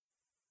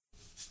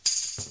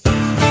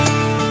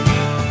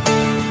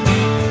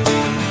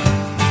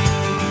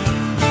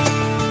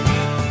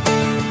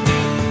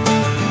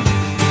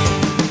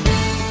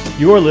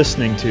You are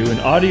listening to an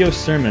audio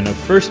sermon of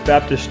First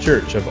Baptist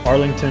Church of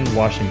Arlington,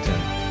 Washington.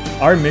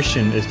 Our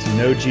mission is to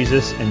know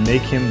Jesus and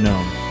make Him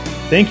known.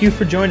 Thank you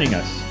for joining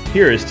us.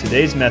 Here is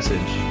today's message.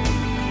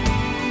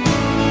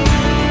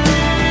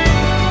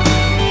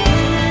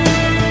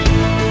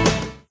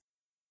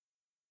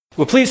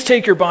 Well, please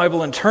take your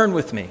Bible and turn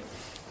with me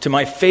to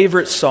my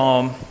favorite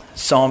psalm,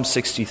 Psalm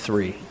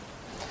 63.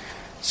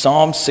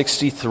 Psalm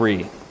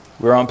 63.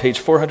 We're on page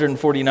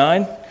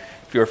 449,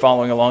 if you are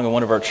following along in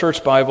one of our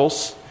church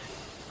Bibles.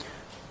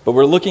 But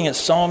we're looking at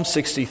Psalm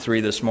 63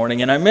 this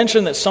morning, and I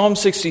mentioned that Psalm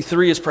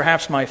 63 is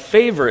perhaps my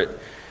favorite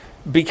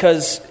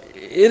because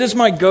it is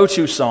my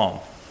go-to psalm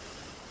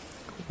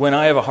when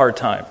I have a hard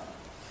time,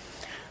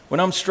 when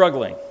I'm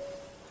struggling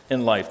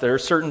in life. There are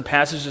certain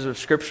passages of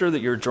Scripture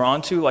that you're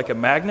drawn to like a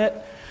magnet.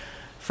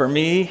 For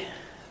me,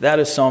 that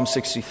is Psalm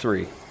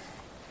 63.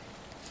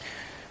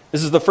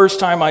 This is the first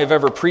time I've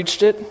ever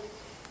preached it.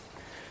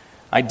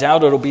 I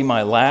doubt it'll be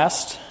my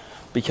last,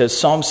 because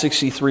Psalm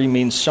 63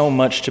 means so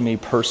much to me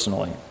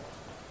personally.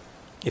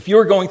 If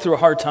you're going through a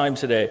hard time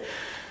today,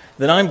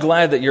 then I'm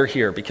glad that you're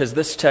here, because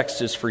this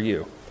text is for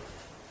you.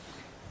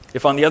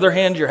 If, on the other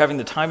hand, you're having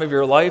the time of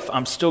your life,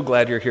 I'm still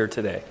glad you're here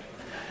today,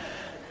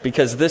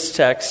 because this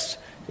text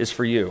is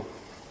for you.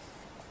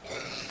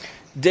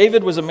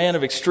 David was a man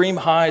of extreme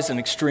highs and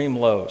extreme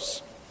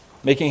lows,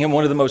 making him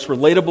one of the most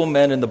relatable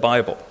men in the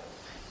Bible.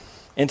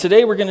 And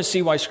today we're going to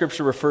see why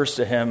Scripture refers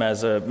to him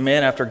as a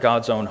man after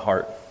God's own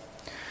heart.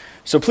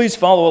 So please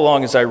follow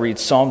along as I read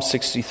Psalm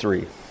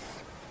 63.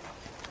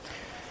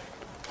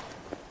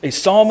 A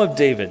psalm of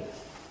David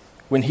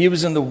when he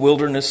was in the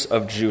wilderness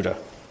of Judah.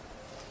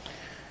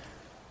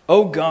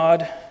 O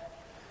God,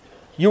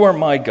 you are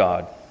my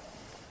God.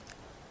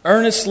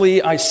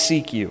 Earnestly I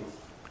seek you.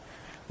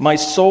 My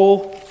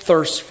soul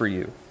thirsts for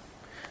you.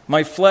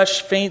 My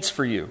flesh faints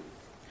for you,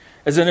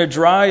 as in a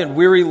dry and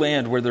weary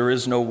land where there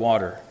is no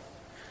water.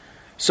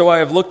 So I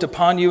have looked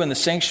upon you in the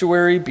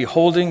sanctuary,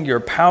 beholding your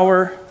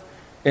power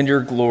and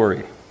your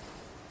glory.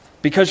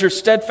 Because your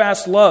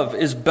steadfast love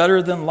is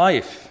better than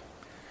life,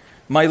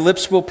 my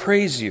lips will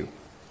praise you.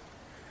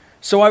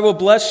 So I will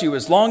bless you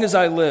as long as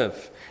I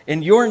live.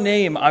 In your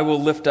name I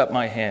will lift up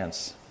my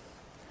hands.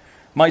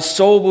 My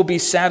soul will be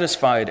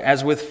satisfied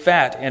as with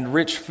fat and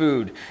rich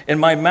food, and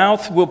my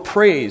mouth will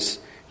praise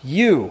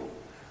you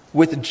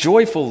with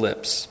joyful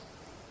lips.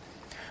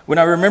 When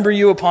I remember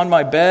you upon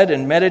my bed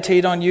and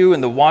meditate on you in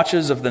the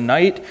watches of the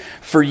night,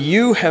 for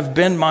you have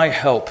been my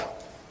help.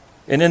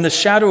 And in the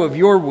shadow of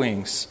your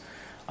wings,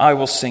 I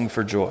will sing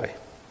for joy.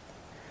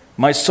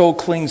 My soul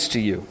clings to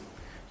you.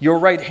 Your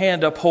right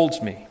hand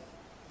upholds me.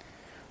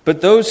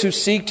 But those who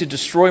seek to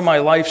destroy my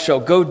life shall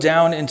go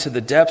down into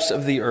the depths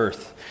of the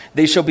earth.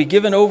 They shall be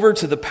given over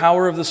to the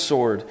power of the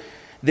sword.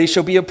 They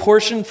shall be a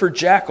portion for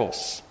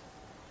jackals.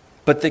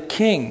 But the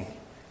king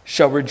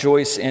shall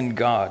rejoice in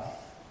God.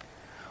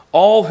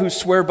 All who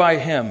swear by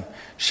him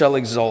shall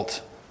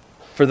exult,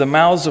 for the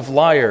mouths of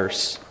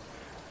liars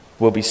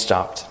will be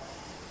stopped.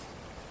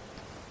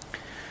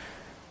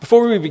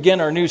 Before we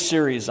begin our new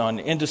series on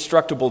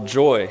indestructible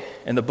joy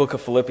in the book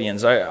of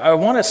Philippians, I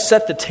want to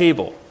set the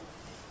table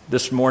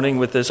this morning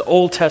with this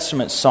Old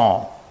Testament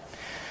psalm.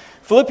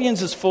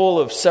 Philippians is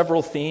full of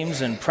several themes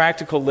and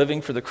practical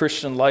living for the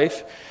Christian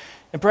life,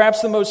 and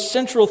perhaps the most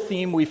central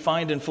theme we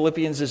find in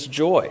Philippians is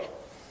joy.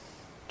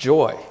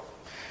 Joy.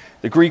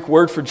 The Greek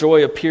word for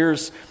joy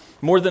appears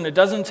more than a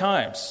dozen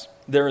times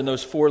there in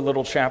those 4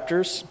 little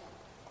chapters.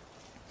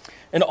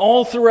 And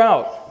all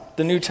throughout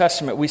the New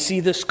Testament, we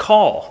see this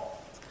call,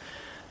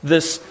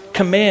 this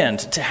command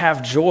to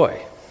have joy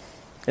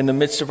in the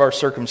midst of our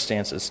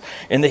circumstances,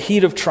 in the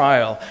heat of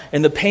trial,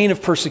 in the pain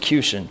of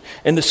persecution,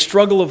 in the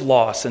struggle of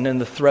loss, and in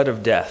the threat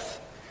of death.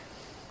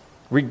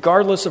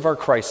 Regardless of our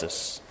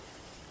crisis,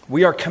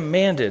 we are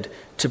commanded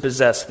to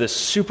possess this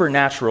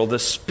supernatural,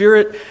 this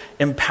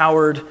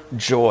Spirit-empowered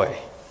joy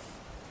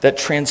that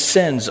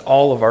transcends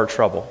all of our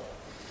trouble.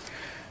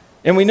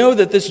 And we know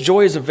that this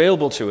joy is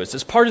available to us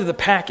as part of the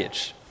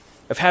package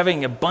of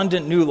having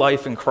abundant new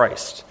life in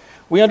Christ.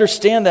 We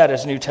understand that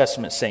as New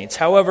Testament saints.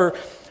 However,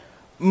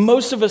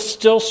 most of us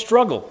still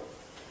struggle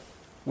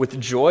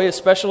with joy,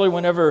 especially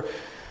whenever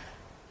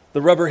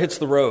the rubber hits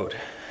the road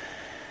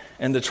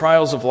and the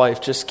trials of life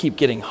just keep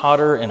getting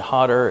hotter and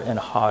hotter and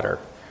hotter.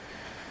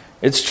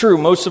 It's true,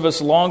 most of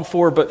us long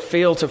for but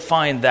fail to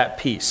find that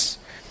peace,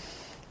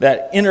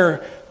 that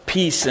inner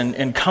peace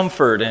and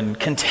comfort and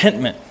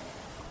contentment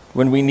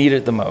when we need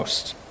it the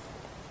most.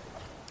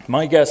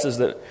 My guess is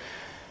that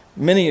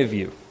many of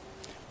you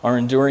are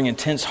enduring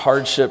intense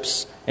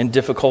hardships and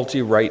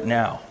difficulty right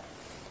now,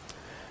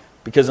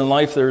 because in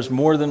life there's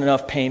more than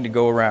enough pain to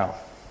go around.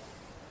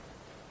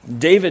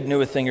 David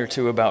knew a thing or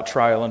two about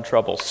trial and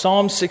trouble.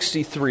 Psalm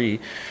 63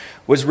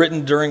 was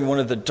written during one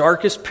of the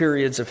darkest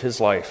periods of his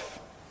life.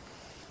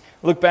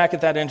 Look back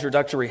at that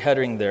introductory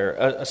heading there,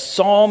 a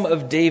psalm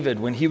of David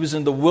when he was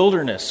in the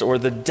wilderness or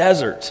the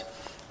desert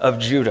of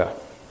Judah.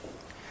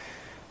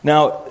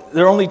 Now,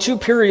 there are only 2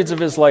 periods of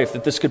his life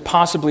that this could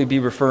possibly be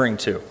referring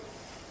to.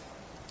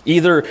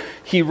 Either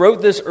he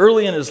wrote this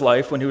early in his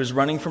life when he was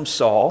running from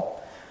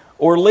Saul,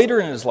 or later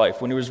in his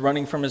life when he was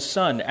running from his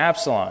son,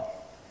 Absalom.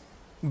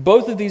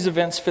 Both of these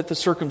events fit the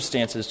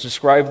circumstances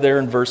described there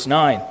in verse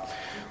 9,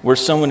 where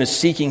someone is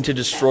seeking to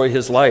destroy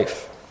his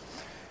life.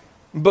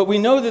 But we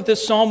know that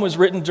this psalm was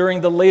written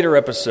during the later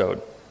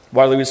episode,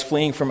 while he was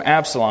fleeing from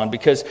Absalom,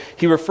 because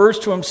he refers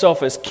to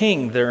himself as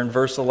king there in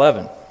verse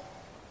 11.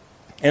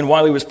 And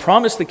while he was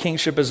promised the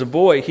kingship as a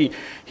boy,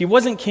 he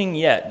wasn't king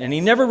yet, and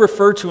he never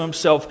referred to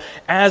himself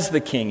as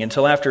the king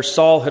until after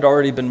Saul had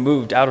already been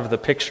moved out of the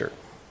picture.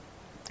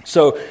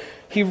 So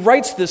he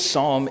writes this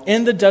psalm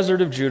in the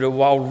desert of Judah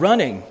while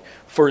running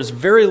for his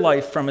very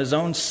life from his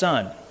own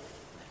son,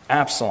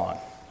 Absalom.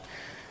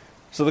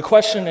 So the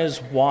question is,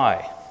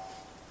 why?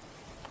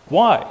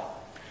 Why?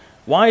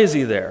 Why is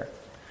he there?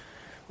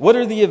 What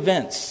are the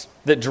events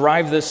that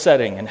drive this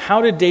setting, and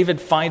how did David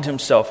find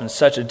himself in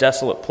such a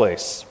desolate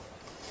place?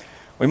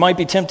 We might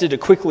be tempted to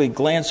quickly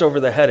glance over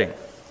the heading,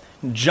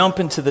 jump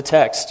into the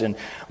text, and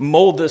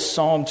mold this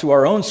psalm to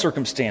our own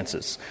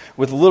circumstances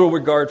with little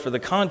regard for the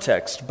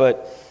context,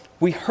 but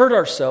we hurt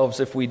ourselves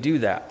if we do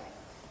that.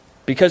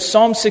 Because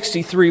Psalm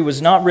 63 was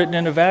not written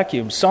in a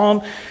vacuum.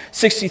 Psalm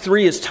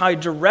 63 is tied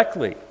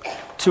directly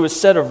to a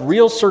set of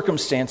real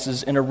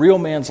circumstances in a real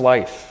man's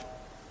life.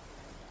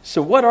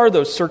 So what are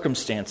those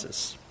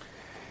circumstances?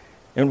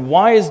 And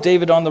why is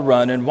David on the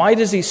run? And why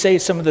does he say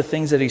some of the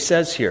things that he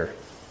says here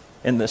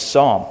in this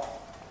psalm?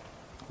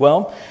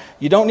 Well,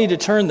 you don't need to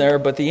turn there,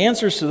 but the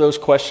answers to those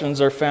questions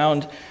are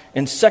found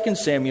in 2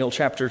 Samuel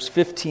chapters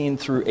 15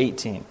 through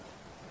 18.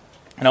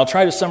 And I'll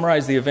try to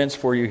summarize the events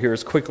for you here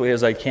as quickly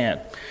as I can.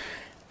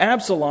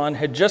 Absalom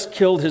had just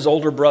killed his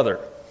older brother,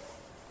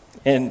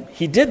 and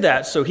he did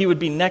that so he would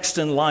be next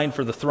in line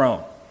for the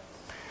throne.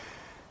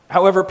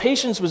 However,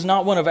 patience was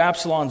not one of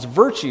Absalom's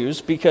virtues,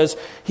 because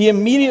he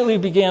immediately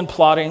began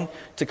plotting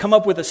to come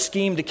up with a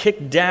scheme to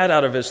kick Dad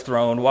out of his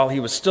throne while he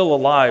was still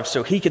alive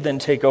so he could then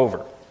take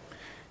over.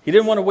 He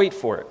didn't want to wait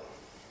for it.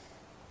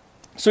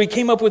 So he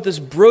came up with this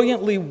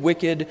brilliantly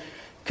wicked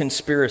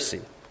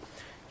conspiracy.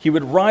 He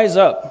would rise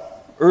up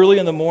early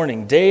in the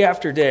morning, day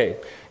after day,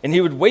 and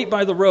he would wait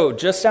by the road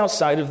just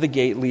outside of the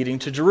gate leading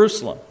to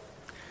Jerusalem.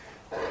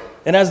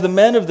 And as the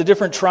men of the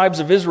different tribes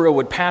of Israel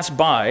would pass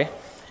by,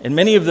 and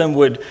many of them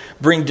would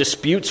bring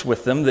disputes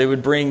with them. They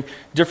would bring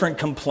different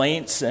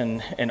complaints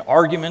and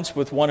arguments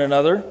with one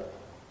another.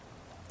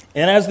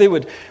 And as they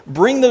would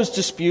bring those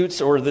disputes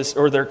or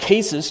their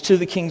cases to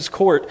the king's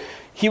court,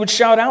 he would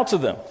shout out to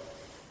them.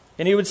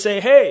 And he would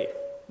say, "Hey,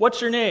 what's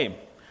your name?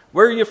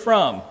 Where are you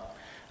from?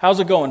 How's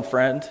it going,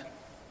 friend?"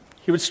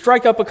 He would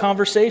strike up a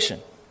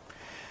conversation.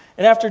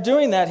 And after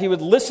doing that, he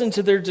would listen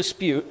to their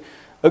dispute,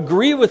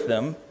 agree with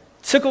them,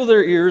 tickle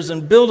their ears,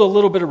 and build a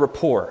little bit of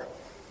rapport.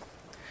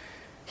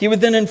 He would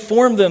then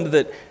inform them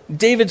that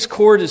David's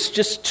court is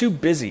just too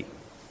busy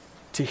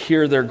to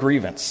hear their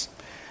grievance.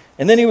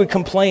 And then he would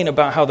complain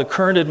about how the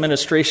current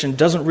administration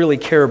doesn't really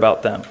care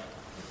about them.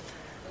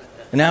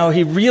 Now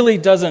he really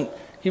doesn't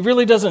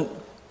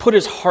put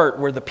his heart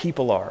where the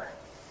people are.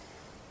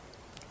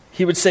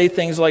 He would say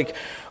things like,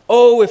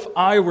 "Oh, if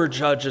I were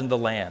judge in the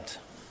land,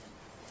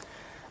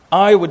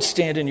 I would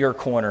stand in your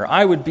corner.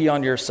 I would be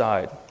on your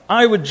side.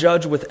 I would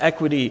judge with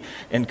equity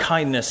and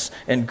kindness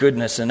and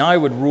goodness, and I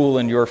would rule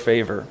in your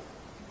favor.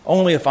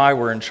 Only if I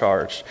were in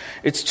charge.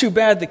 It's too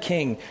bad the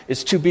king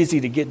is too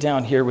busy to get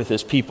down here with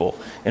his people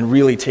and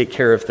really take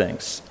care of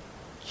things.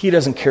 He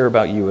doesn't care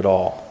about you at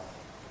all."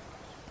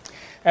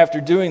 After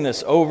doing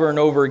this over and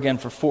over again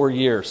for 4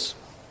 years,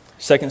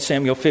 2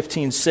 Samuel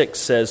 15:6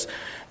 says,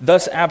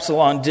 "Thus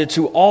Absalom did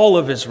to all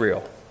of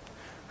Israel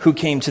who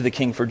came to the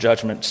king for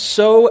judgment.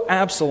 So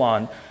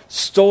Absalom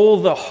stole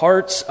the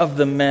hearts of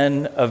the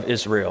men of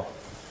Israel."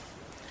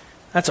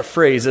 That's a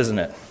phrase, isn't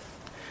it?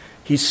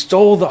 He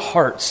stole the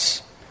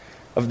hearts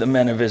of the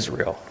men of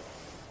Israel.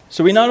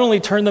 So he not only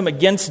turned them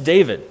against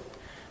David,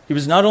 he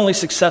was not only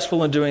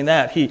successful in doing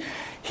that,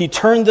 he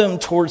turned them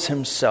towards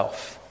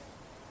himself.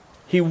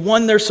 He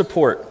won their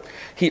support.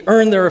 He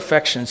earned their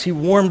affections. He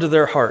warmed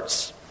their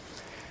hearts.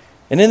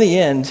 And in the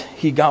end,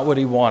 he got what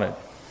he wanted.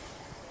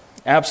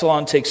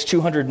 Absalom takes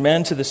 200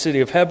 men to the city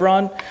of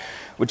Hebron,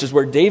 which is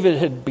where David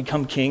had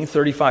become king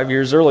 35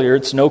 years earlier.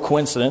 It's no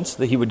coincidence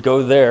that he would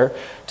go there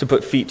to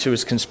put feet to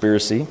his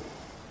conspiracy.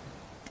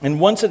 And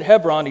once at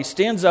Hebron, he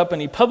stands up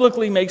and he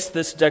publicly makes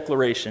this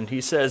declaration. He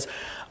says,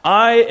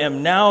 "I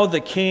am now the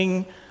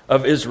king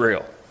of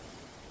Israel.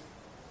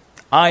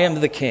 I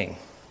am the king."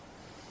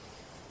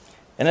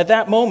 And at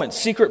that moment,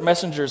 secret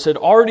messengers had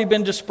already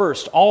been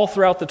dispersed all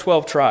throughout the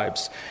 12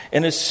 tribes.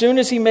 And as soon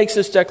as he makes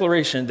this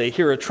declaration, they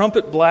hear a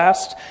trumpet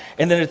blast,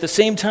 and then at the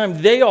same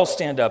time, they all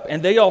stand up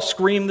and they all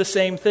scream the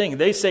same thing.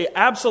 They say,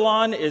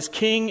 "Absalom is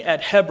king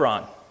at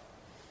Hebron.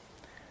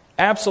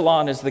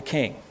 Absalom is the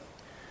king."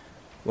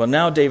 Well,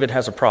 now David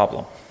has a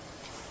problem,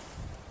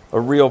 a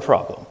real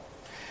problem.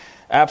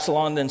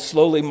 Absalom then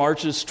slowly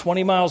marches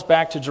 20 miles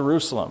back to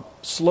Jerusalem,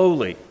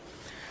 slowly,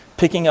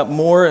 picking up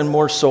more and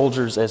more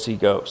soldiers as he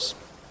goes.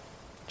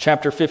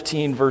 Chapter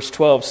 15, verse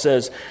 12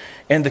 says,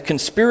 "And the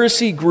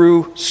conspiracy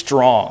grew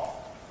strong,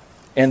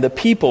 and the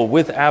people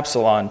with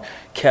Absalom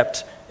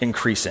kept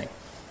increasing.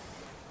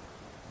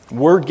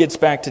 Word gets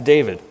back to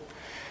David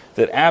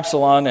that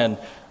Absalom and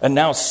a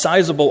now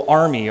sizable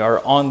army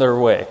are on their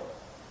way.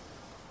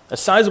 A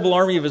sizable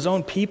army of his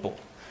own people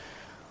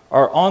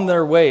are on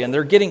their way, and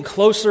they're getting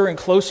closer and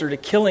closer to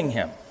killing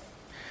him.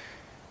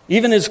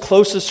 Even his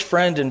closest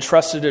friend and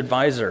trusted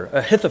advisor,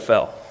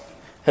 Ahithophel,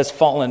 has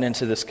fallen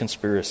into this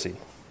conspiracy.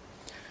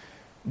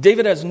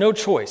 David has no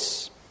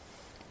choice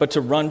but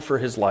to run for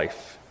his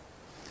life.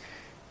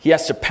 He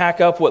has to pack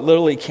up what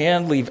little he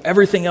can, leave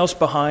everything else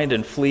behind,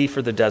 and flee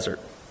for the desert.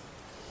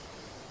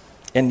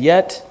 And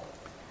yet,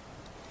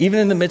 even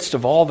in the midst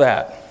of all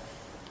that,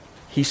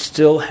 he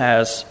still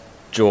has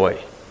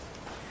joy.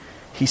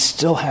 He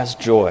still has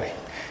joy,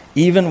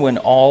 even when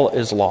all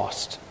is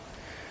lost.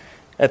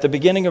 At the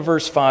beginning of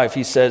verse 5,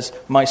 he says,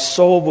 "My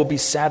soul will be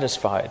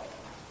satisfied."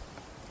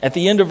 At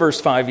the end of verse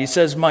 5, he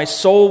says, "My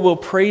soul will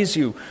praise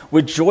you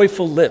with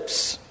joyful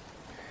lips."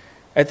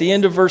 At the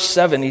end of verse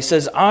 7, he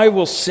says, "I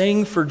will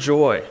sing for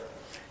joy."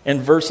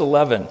 In verse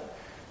 11,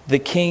 "The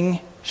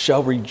king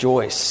shall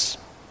rejoice."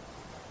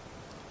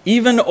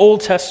 Even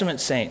Old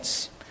Testament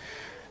saints,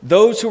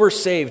 those who were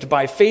saved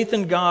by faith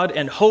in God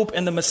and hope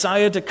in the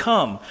Messiah to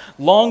come,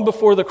 long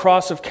before the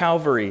cross of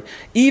Calvary,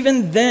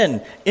 even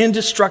then,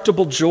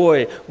 indestructible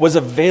joy was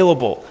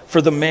available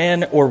for the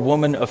man or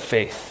woman of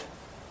faith.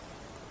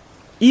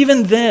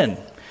 Even then,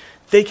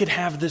 they could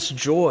have this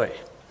joy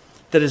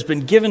that has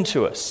been given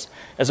to us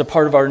as a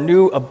part of our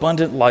new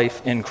abundant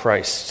life in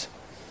Christ.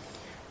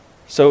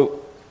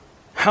 So,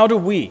 how do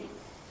we,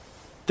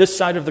 this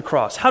side of the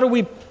cross, how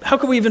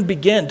can we even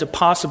begin to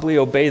possibly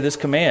obey this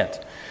command?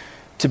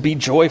 To be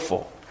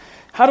joyful.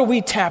 How do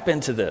we tap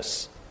into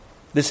this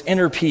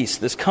inner peace,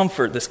 this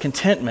comfort, this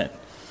contentment,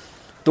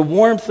 the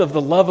warmth of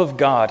the love of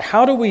God?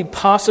 How do we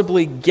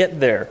possibly get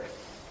there?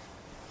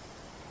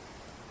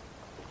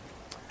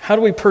 How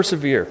do we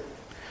persevere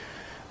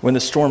when the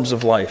storms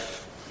of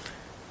life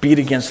beat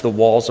against the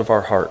walls of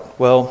our heart?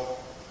 Well,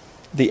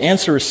 the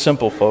answer is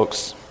simple,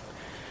 folks.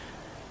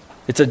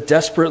 It's a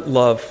desperate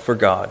love for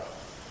God.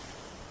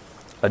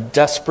 A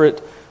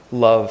desperate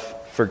love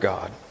for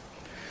God.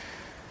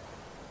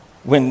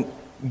 When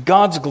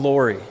God's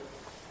glory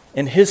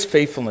and His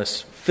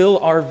faithfulness fill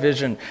our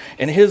vision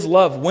and His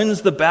love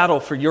wins the battle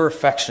for your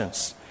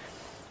affections,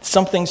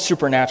 something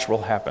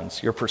supernatural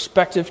happens. Your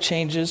perspective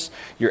changes,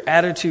 your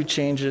attitude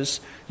changes,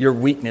 your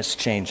weakness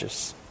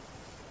changes.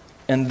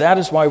 And that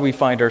is why we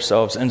find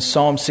ourselves in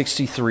Psalm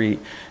 63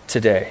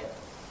 today.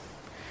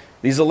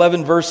 These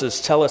 11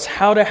 verses tell us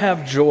how to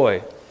have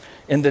joy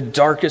in the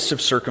darkest of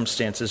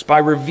circumstances by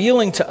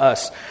revealing to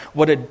us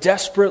what a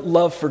desperate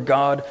love for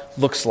God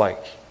looks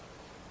like.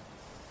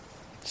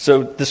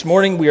 So this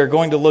morning we are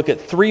going to look at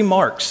 3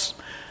 marks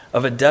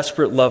of a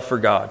desperate love for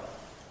God.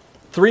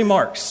 3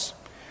 marks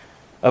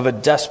of a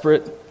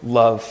desperate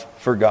love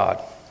for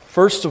God.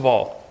 First of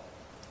all,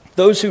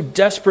 those who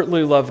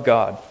desperately love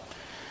God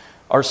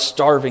are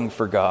starving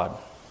for God.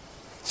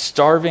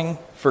 Starving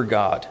for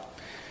God.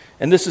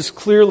 And this is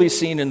clearly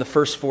seen in the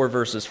first 4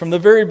 verses. From the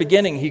very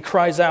beginning, he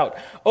cries out,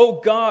 "Oh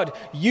God,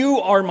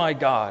 you are my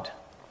God.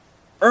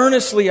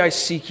 Earnestly I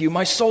seek you.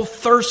 My soul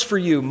thirsts for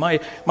you. My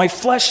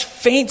flesh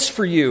faints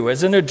for you,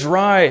 as in a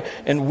dry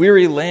and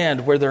weary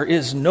land where there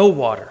is no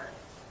water."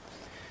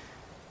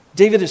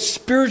 David is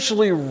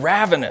spiritually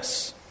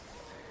ravenous.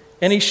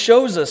 And he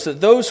shows us that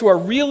those who are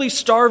really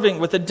starving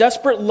with a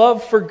desperate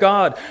love for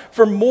God,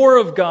 for more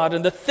of God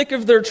in the thick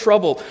of their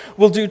trouble,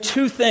 will do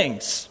 2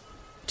 things.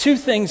 2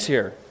 things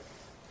here.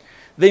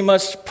 They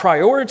must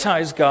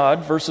prioritize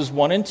God, verses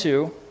 1 and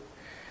 2,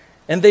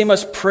 and they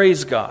must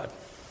praise God,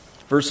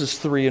 verses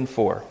 3 and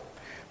 4.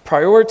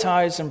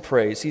 Prioritize and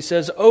praise. He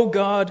says, "Oh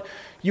God,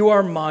 you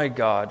are my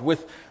God."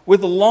 With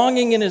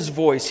longing in his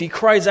voice, he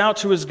cries out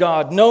to his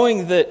God,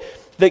 knowing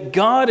that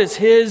God is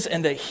his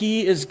and that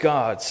he is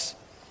God's.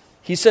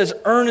 He says,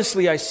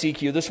 "Earnestly I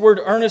seek you." This word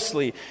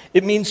earnestly,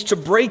 it means to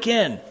break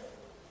in.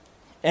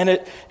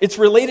 And it's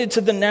related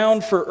to the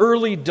noun for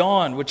early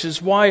dawn, which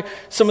is why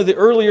some of the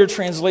earlier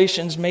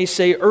translations may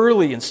say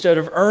early instead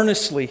of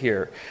earnestly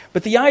here.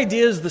 But the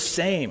idea is the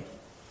same.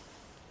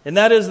 And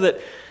that is that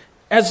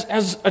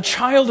as a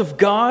child of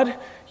God,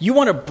 you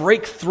want to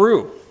break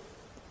through.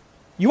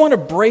 You want to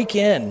break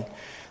in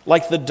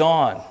like the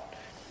dawn.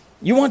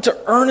 You want to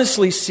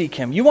earnestly seek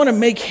him. You want to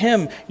make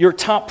him your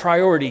top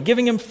priority,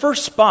 giving him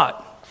first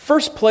spot,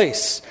 first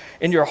place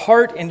in your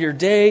heart, in your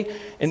day,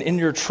 and in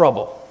your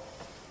trouble.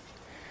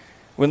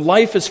 When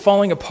life is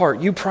falling apart,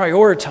 you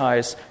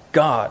prioritize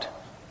God.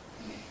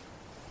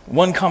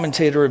 One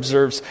commentator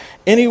observes,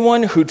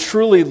 anyone who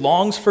truly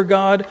longs for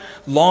God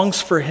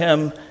longs for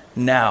him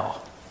now.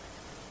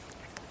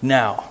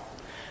 Now.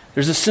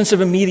 There's a sense of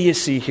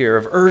immediacy here,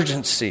 of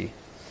urgency.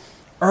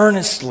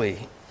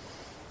 Earnestly,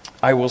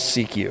 I will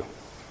seek you.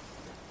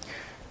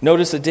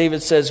 Notice that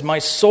David says, "My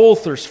soul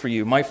thirsts for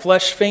you. My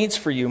flesh faints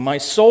for you." My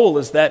soul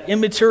is that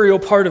immaterial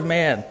part of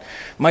man.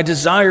 My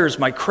desires,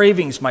 my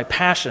cravings, my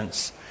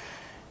passions.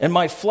 And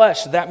my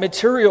flesh, that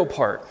material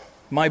part.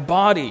 My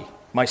body,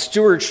 my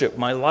stewardship,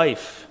 my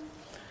life.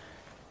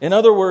 In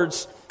other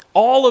words,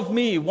 all of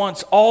me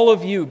wants all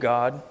of you,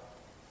 God.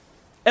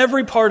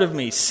 Every part of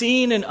me,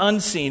 seen and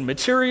unseen,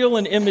 material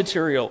and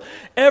immaterial,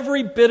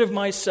 every bit of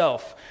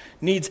myself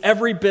needs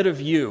every bit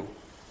of you.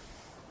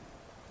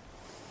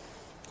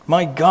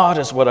 My God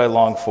is what I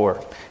long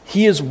for.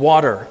 He is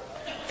water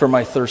for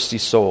my thirsty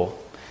soul.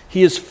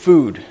 He is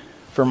food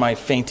for my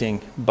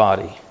fainting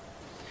body.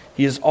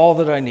 He is all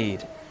that I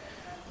need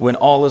when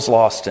all is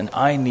lost and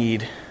I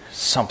need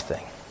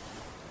something.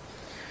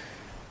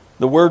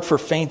 The word for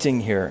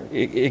fainting here,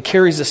 it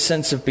carries a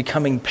sense of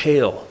becoming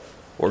pale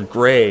or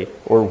gray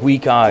or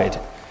weak-eyed.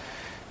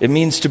 It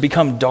means to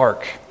become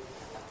dark.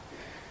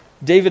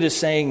 David is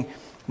saying,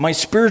 my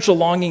spiritual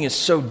longing is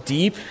so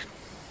deep,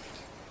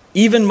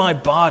 even my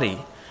body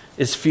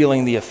is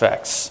feeling the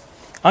effects.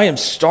 I am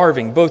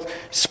starving, both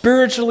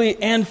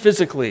spiritually and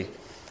physically,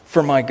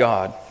 for my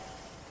God.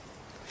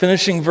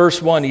 Finishing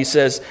verse 1, he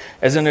says,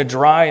 as in a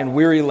dry and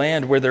weary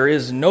land where there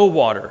is no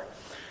water.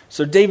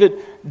 So David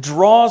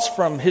draws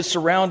from his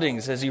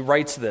surroundings as he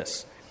writes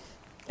this.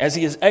 As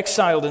he is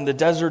exiled in the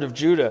desert of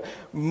Judah,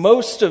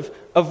 most of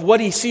what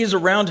he sees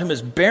around him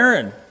is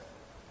barren.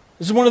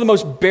 This is one of the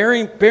most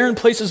barren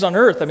places on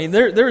earth. I mean,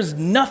 there is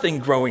nothing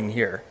growing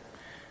here.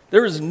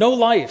 There is no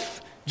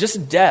life,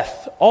 just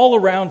death all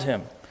around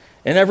him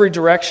in every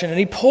direction. And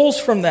he pulls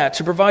from that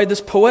to provide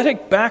this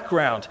poetic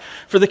background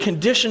for the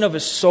condition of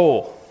his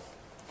soul.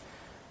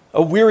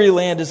 A weary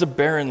land is a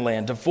barren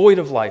land, devoid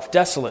of life,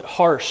 desolate,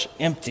 harsh,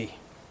 empty.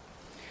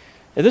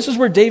 And this is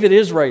where David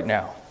is right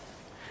now.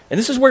 And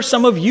this is where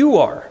some of you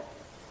are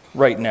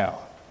right now.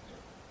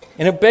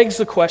 And it begs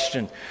the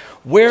question,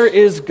 where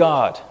is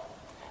God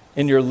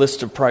in your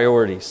list of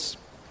priorities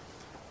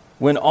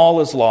when all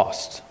is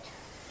lost?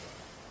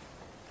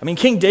 I mean,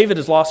 King David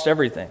has lost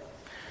everything.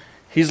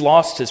 He's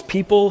lost his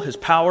people, his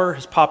power,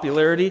 his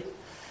popularity.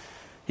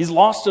 He's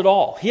lost it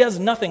all. He has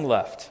nothing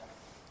left.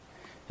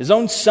 His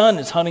own son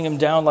is hunting him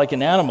down like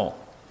an animal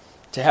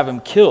to have him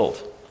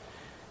killed.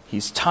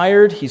 He's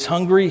tired, he's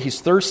hungry,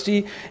 he's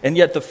thirsty, and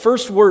yet the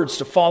first words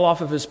to fall off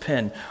of his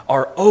pen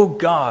are, "Oh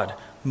God,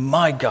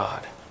 my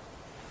God.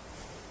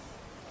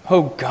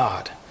 Oh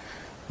God,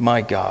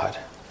 my God."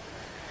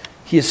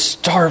 He is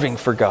starving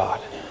for God.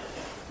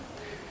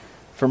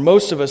 For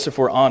most of us, if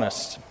we're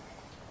honest,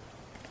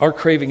 our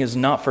craving is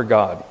not for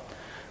God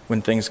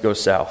when things go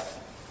south.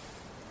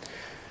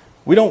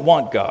 We don't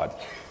want God.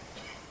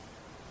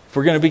 If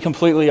we're going to be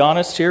completely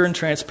honest here and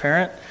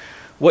transparent,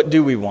 what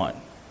do we want?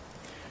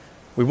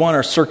 We want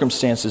our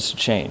circumstances to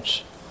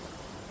change.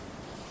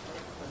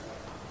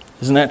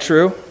 Isn't that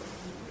true?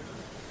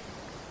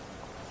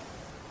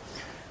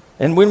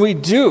 And when we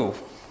do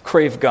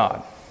crave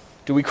God,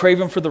 do we crave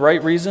Him for the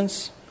right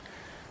reasons?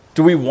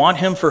 Do we want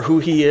Him for who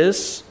He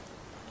is?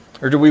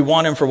 Or do we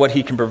want Him for what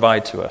He can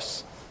provide to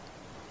us?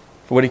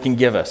 For what He can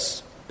give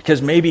us?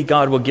 Because maybe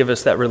God will give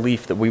us that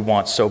relief that we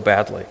want so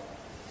badly.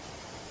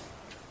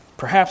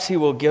 Perhaps He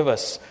will give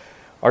us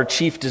our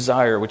chief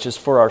desire, which is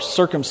for our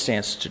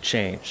circumstance to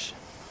change.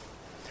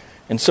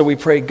 And so we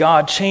pray,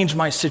 God, change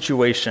my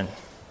situation.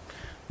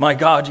 My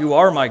God, you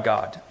are my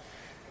God.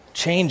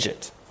 Change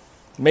it.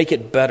 Make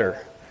it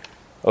better,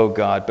 oh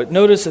God. But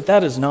notice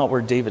that is not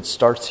where David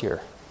starts here.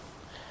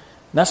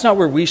 And that's not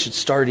where we should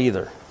start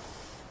either.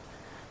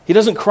 He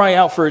doesn't cry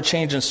out for a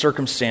change in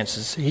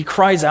circumstances. He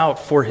cries out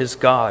for his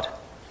God.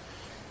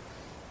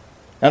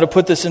 Now, to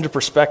put this into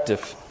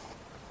perspective,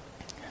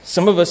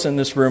 some of us in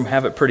this room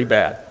have it pretty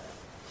bad.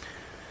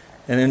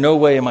 And in no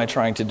way am I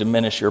trying to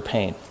diminish your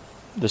pain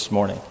this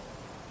morning.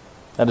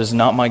 That is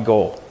not my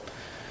goal.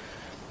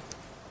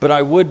 But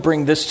I would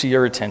bring this to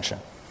your attention,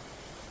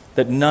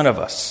 that none of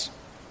us,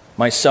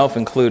 myself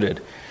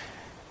included,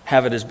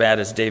 have it as bad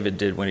as David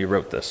did when he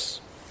wrote this.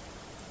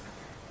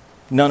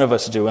 None of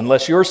us do.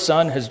 Unless your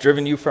son has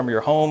driven you from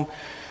your home,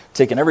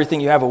 taken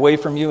everything you have away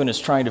from you, and is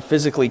trying to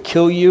physically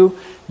kill you,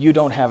 you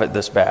don't have it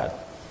this bad.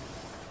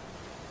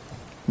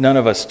 None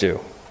of us do.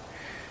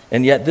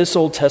 And yet this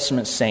Old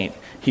Testament saint,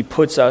 he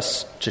puts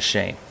us to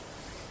shame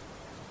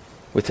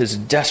with his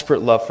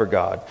desperate love for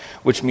God,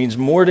 which means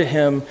more to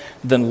him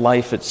than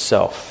life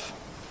itself.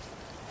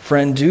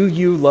 Friend, do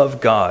you love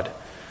God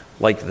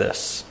like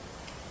this?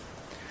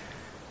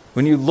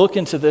 When you look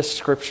into this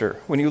scripture,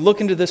 when you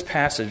look into this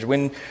passage,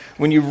 when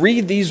you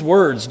read these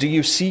words, do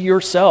you see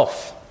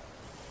yourself?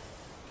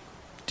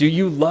 Do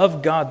you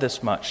love God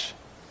this much?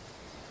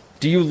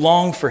 Do you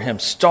long for Him,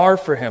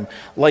 starve for Him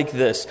like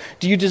this?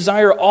 Do you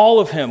desire all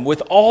of Him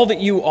with all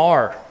that you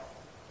are?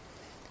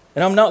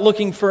 And I'm not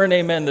looking for an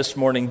amen this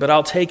morning, but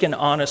I'll take an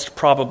honest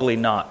probably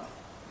not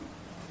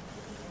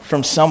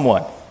from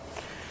someone.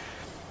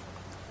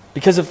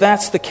 Because if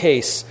that's the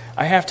case,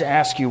 I have to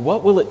ask you,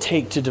 what will it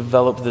take to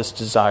develop this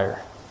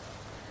desire?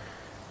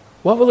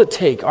 What will it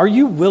take? Are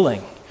you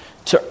willing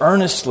to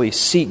earnestly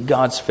seek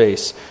God's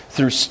face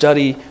through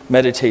study,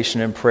 meditation,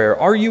 and prayer?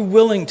 Are you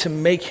willing to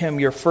make Him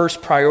your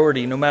first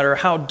priority, no matter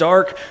how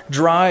dark,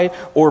 dry,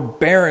 or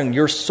barren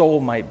your soul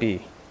might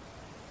be?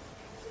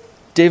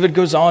 David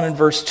goes on in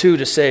verse 2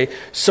 to say,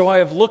 "So I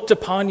have looked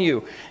upon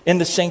you in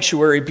the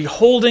sanctuary,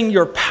 beholding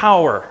your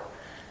power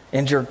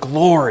and your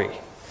glory.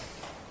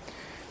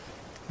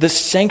 This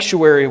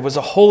sanctuary was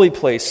a holy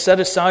place set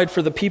aside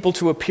for the people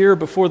to appear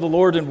before the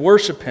Lord and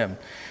worship him.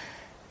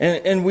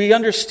 And we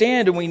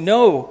understand and we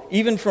know,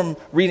 even from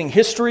reading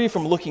history,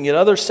 from looking at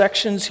other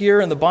sections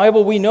here in the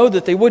Bible, we know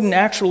that they wouldn't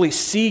actually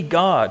see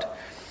God,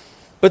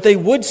 but they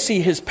would see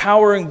his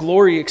power and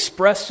glory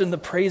expressed in the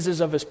praises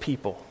of his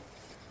people.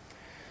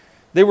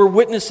 They were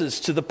witnesses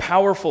to the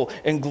powerful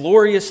and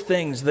glorious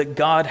things that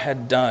God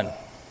had done.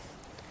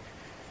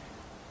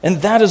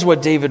 And that is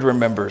what David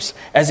remembers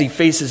as he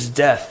faces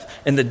death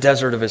in the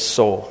desert of his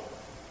soul.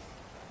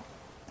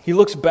 He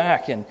looks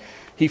back and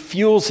he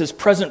fuels his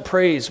present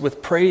praise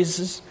with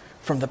praises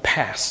from the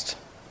past.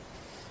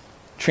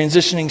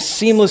 Transitioning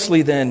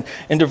seamlessly then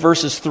into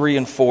verses 3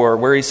 and 4,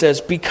 where he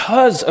says,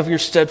 "Because of your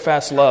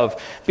steadfast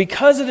love,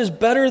 because it is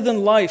better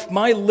than life,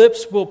 my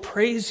lips will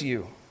praise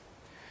you.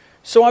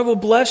 So I will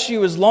bless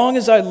you as long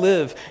as I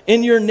live.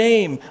 In your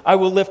name I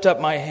will lift up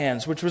my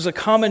hands," which was a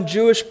common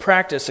Jewish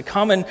practice, a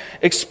common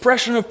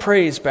expression of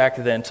praise back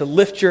then, to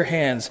lift your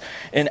hands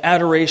in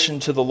adoration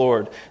to the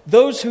Lord.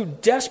 Those who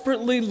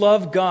desperately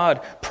love God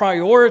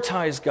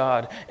prioritize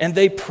God, and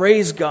they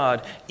praise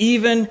God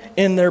even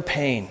in their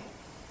pain.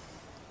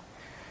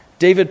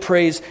 David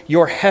prays,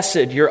 "Your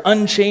hesed, your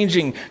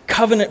unchanging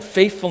covenant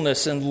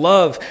faithfulness and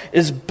love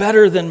is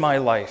better than my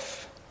life."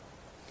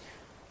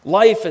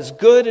 Life, as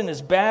good and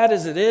as bad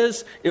as it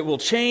is, it will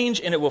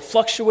change and it will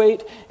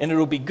fluctuate, and it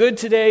will be good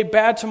today,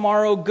 bad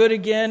tomorrow, good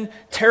again,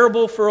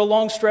 terrible for a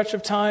long stretch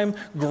of time,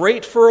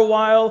 great for a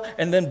while,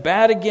 and then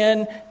bad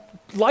again.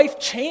 Life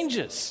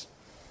changes.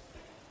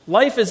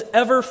 Life is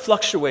ever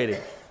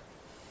fluctuating.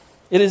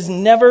 It is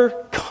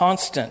never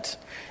constant,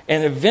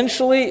 and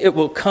eventually it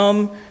will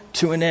come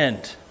to an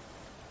end.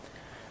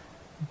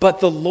 But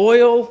the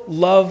loyal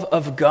love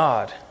of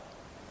God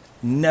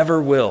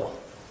never will.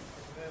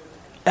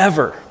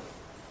 Ever.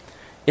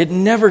 It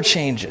never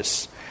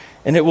changes,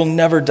 and it will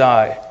never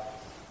die.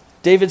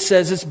 David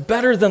says, "It's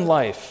better than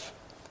life.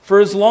 For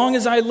as long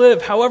as I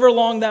live, however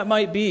long that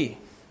might be,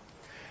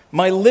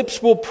 my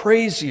lips will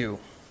praise you.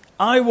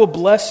 I will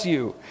bless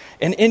you,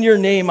 and in your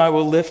name I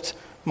will lift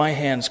my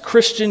hands."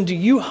 Christian, do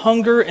you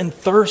hunger and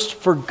thirst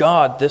for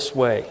God this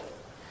way?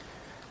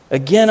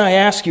 Again, I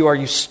ask you, are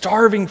you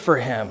starving for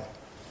him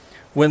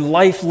when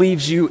life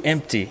leaves you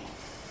empty?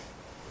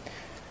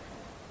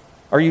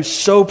 Are you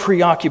so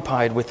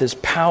preoccupied with his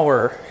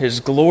power, his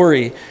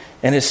glory,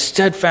 and his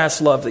steadfast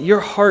love that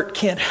your heart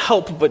can't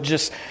help but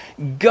just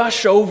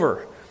gush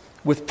over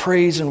with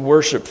praise and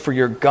worship for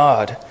your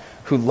God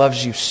who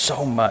loves you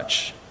so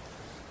much?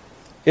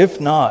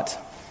 If not,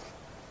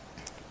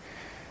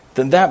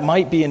 then that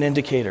might be an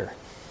indicator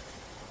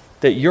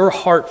that your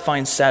heart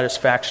finds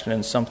satisfaction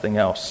in something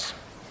else.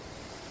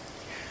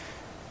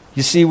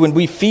 You see, when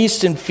we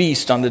feast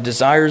on the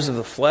desires of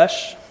the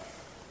flesh,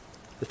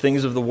 the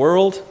things of the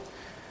world,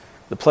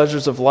 the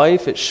pleasures of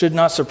life, it should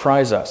not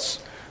surprise us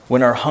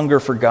when our hunger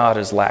for God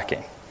is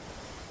lacking.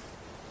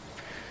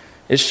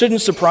 It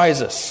shouldn't surprise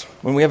us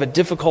when we have a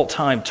difficult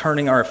time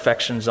turning our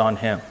affections on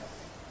him.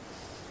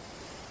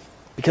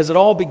 Because it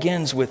all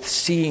begins with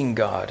seeing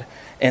God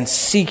and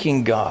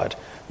seeking God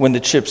when the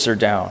chips are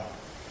down.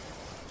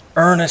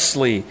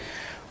 Earnestly,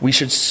 we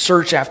should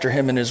search after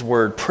him in his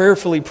word,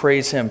 prayerfully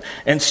praise him,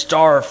 and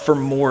starve for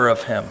more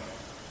of him.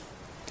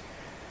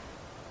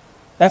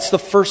 That's the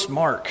first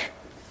mark.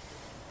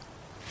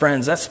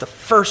 Friends, that's the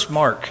first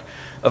mark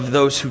of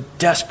those who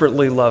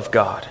desperately love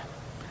God.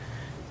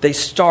 They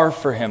starve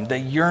for him. They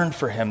yearn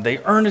for him. They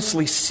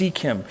earnestly seek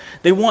him.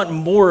 They want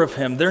more of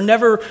him. They're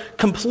never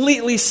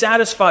completely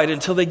satisfied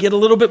until they get a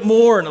little bit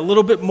more and a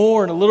little bit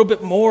more and a little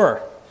bit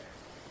more.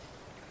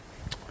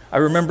 I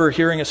remember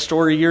hearing a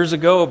story years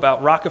ago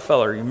about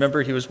Rockefeller. You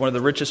remember he was one of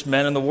the richest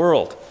men in the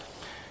world.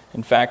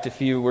 In fact,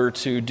 if you were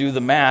to do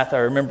the math, I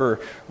remember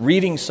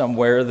reading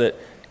somewhere that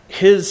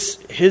his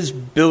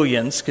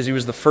billions, because he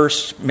was the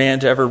first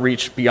man to ever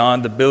reach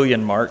beyond the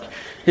billion mark,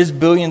 his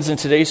billions in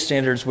today's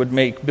standards would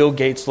make Bill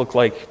Gates look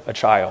like a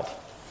child.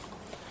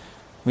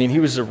 I mean, he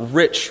was a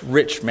rich,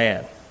 rich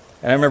man.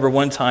 And I remember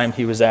one time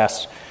he was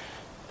asked,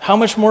 "How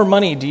much more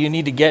money do you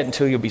need to get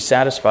until you'll be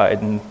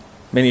satisfied?" And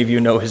many of you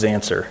know his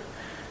answer.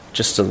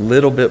 Just a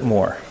little bit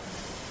more.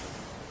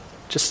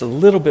 Just a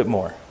little bit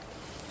more.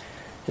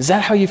 Is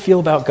that how you feel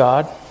about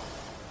God?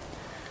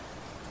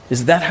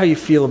 Is that how you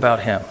feel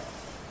about him?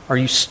 Are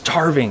you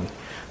starving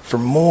for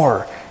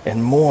more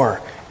and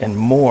more and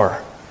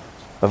more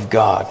of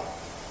God?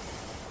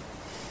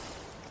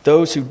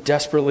 Those who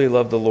desperately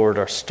love the Lord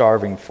are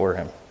starving for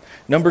him.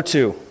 Number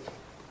 2,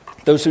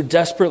 those who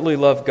desperately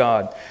love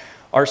God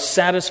are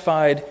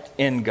satisfied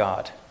in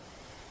God.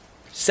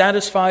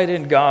 Satisfied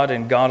in God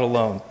and God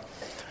alone.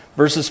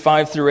 Verses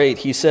 5 through 8,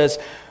 he says,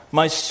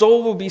 "My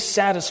soul will be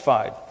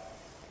satisfied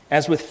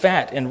as with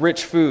fat and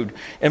rich food,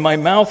 and my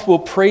mouth will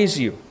praise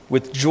you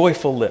with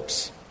joyful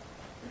lips."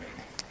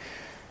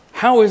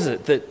 How is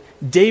it that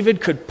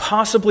David could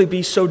possibly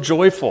be so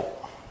joyful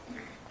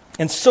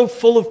and so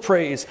full of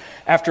praise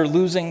after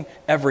losing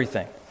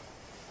everything?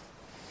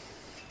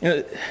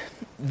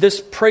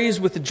 This praise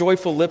with the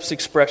joyful lips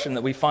expression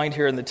that we find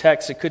here in the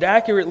text, it could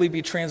accurately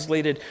be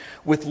translated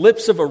with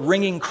lips of a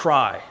ringing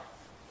cry.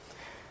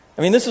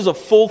 I mean, this is a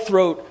full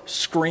throat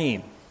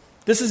scream.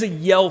 This is a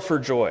yell for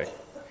joy.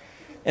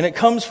 And it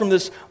comes from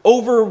this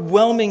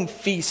overwhelming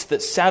feast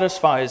that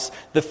satisfies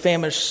the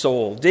famished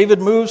soul. David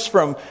moves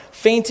from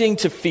fainting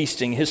to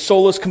feasting. His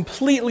soul is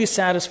completely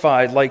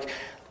satisfied, like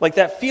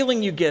that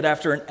feeling you get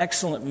after an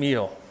excellent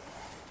meal.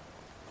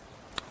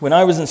 When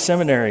I was in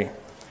seminary,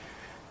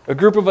 a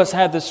group of us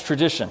had this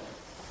tradition.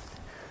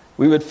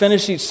 We would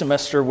finish each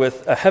semester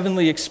with a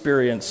heavenly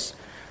experience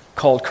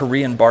called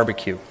Korean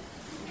barbecue.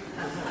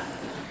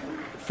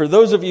 For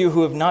those of you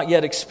who have not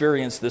yet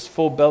experienced this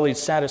full-bellied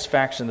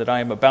satisfaction that I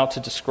am about to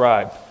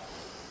describe,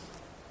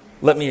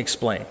 let me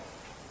explain.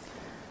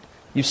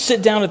 You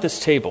sit down at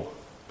this table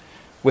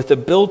with a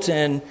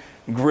built-in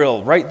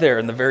grill right there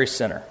in the very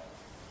center.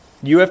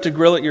 You have to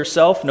grill it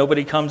yourself.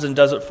 Nobody comes and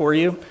does it for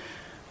you,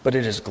 but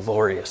it is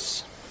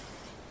glorious.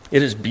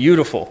 It is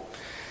beautiful.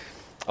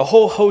 A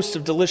whole host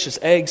of delicious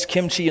eggs,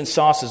 kimchi, and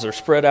sauces are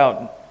spread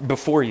out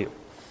before you.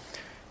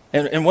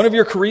 And one of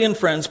your Korean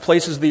friends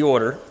places the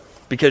order,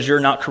 because you're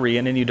not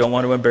Korean and you don't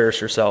want to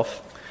embarrass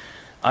yourself.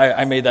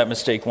 I made that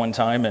mistake one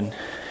time, and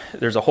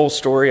there's a whole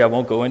story. I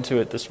won't go into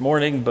it this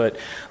morning, but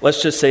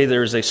let's just say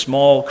there's a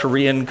small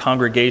Korean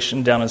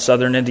congregation down in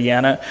southern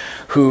Indiana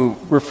who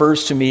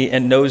refers to me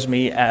and knows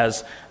me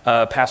as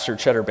Pastor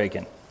Cheddar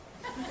Bacon.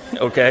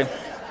 Okay?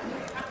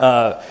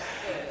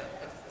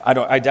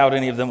 I doubt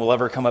any of them will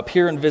ever come up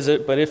here and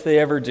visit, but if they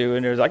ever do,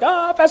 and they're like,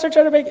 Pastor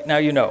Cheddar Bacon, now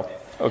you know.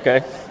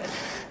 Okay?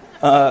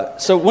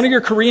 So one of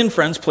your Korean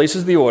friends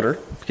places the order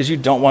because you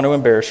don't want to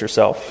embarrass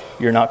yourself.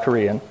 You're not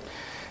Korean.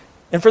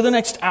 And for the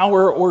next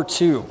hour or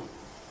two,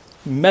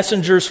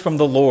 messengers from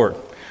the Lord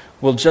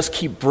will just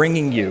keep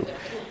bringing you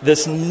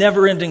this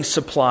never-ending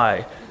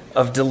supply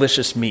of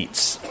delicious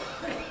meats.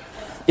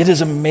 It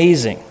is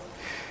amazing.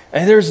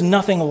 And there's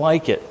nothing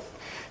like it.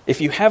 If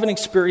you haven't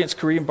experienced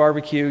Korean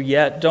barbecue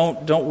yet,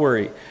 don't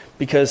worry,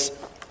 because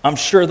I'm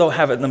sure they'll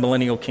have it in the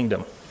Millennial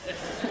Kingdom.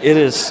 It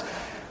is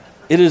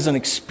an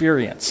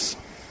experience.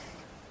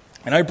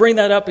 And I bring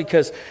that up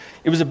because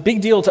it was a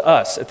big deal to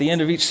us at the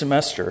end of each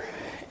semester,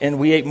 and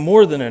we ate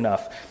more than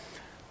enough.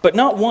 But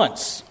not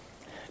once,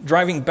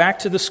 driving back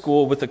to the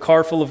school with a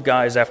car full of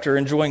guys after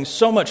enjoying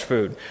so much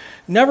food,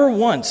 never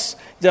once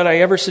did I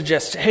ever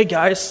suggest, hey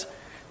guys,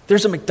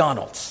 there's a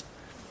McDonald's.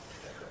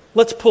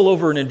 Let's pull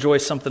over and enjoy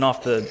something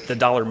off the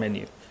dollar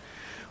menu.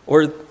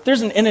 Or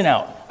there's an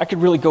In-N-Out. I could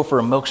really go for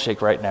a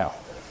milkshake right now.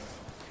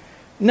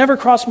 Never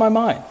crossed my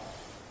mind.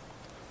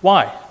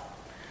 Why?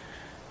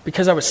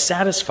 Because I was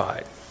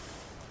satisfied.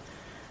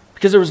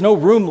 Because there was no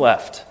room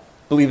left,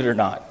 believe it or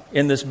not,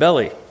 in this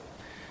belly.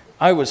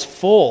 I was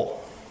full.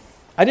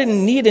 I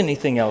didn't need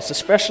anything else,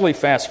 especially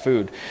fast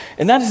food.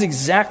 And that is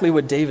exactly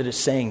what David is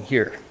saying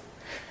here.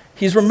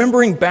 He's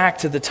remembering back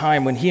to the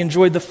time when he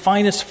enjoyed the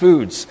finest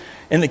foods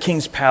in the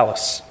king's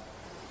palace.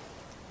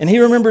 And he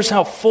remembers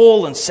how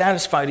full and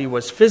satisfied he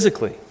was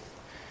physically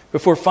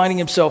before finding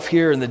himself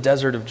here in the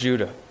desert of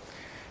Judah.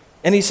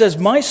 And he says,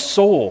 my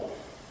soul,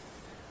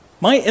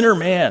 my inner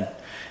man,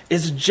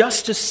 is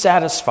just as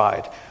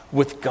satisfied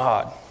with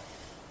God.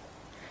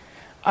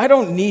 I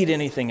don't need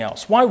anything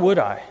else. Why would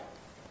I?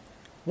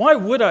 Why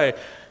would I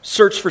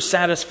search for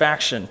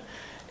satisfaction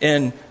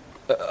in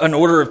an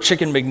order of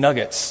chicken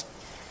McNuggets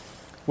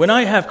when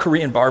I have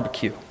Korean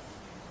barbecue?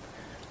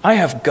 I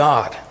have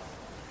God.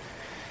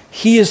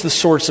 He is the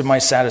source of my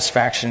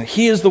satisfaction.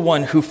 He is the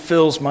one who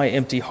fills my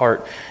empty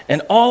heart.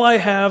 And all I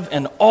have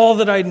and all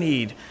that I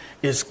need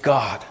is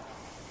God.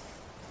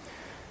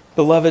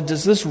 Beloved,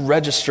 does this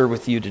register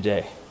with you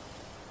today?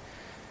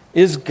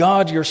 Is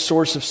God your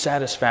source of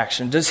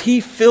satisfaction? Does He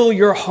fill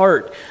your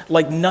heart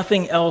like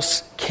nothing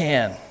else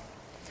can?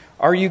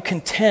 Are you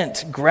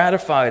content,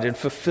 gratified, and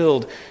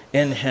fulfilled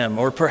in Him?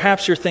 Or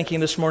perhaps you're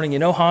thinking this morning,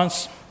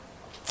 Hans,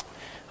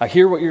 I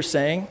hear what you're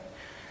saying,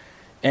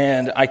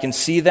 and I can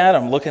see that.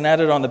 I'm looking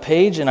at it on the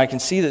page, and I can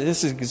see that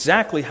this is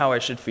exactly how I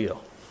should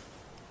feel.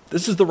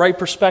 This is the right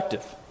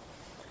perspective.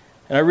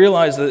 And I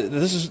realize that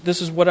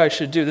this is what I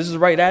should do. This is the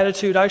right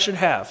attitude I should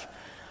have.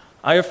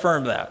 I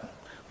affirm that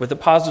with a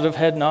positive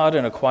head nod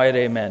and a quiet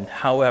amen.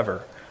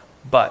 However,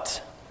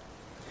 but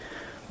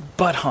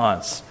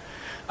Hans,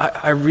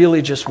 I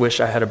really just wish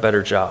I had a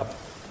better job.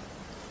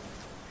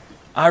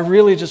 I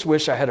really just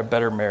wish I had a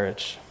better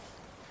marriage.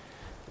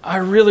 I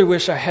really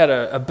wish I had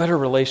a better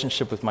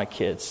relationship with my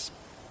kids.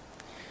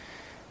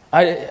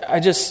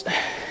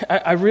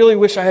 I really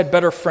wish I had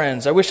better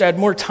friends. I wish I had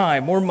more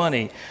time, more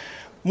money,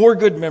 more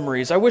good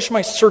memories. I wish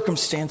my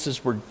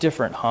circumstances were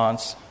different,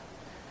 Hans.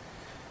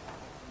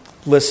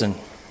 Listen,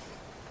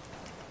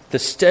 the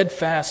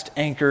steadfast,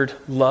 anchored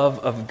love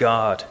of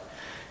God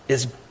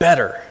is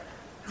better.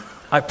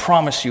 I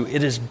promise you,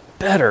 it is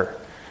better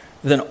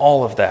than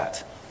all of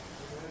that.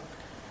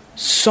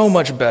 So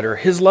much better.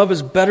 His love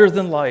is better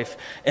than life,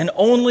 and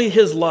only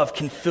His love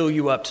can fill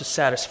you up to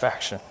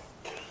satisfaction.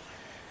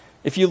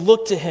 if you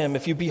look to him,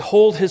 if you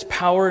behold his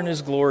power and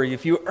his glory,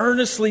 if you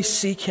earnestly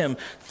seek him,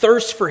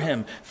 thirst for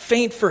him,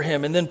 faint for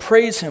him, and then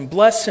praise him,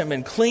 bless him,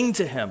 and cling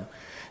to him,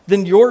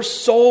 then your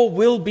soul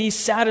will be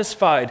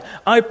satisfied.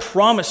 I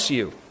promise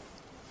you.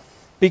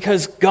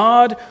 Because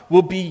God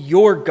will be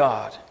your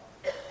God,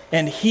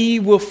 and he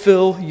will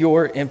fill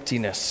your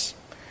emptiness.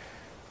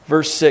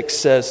 Verse 6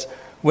 says,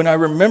 when I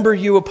remember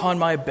you upon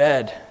my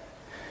bed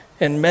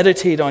and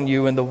meditate on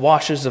you in the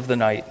watches of the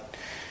night.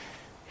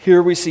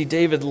 Here we see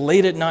David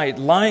late at night,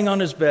 lying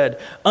on his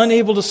bed,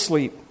 unable to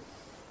sleep.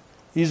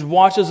 These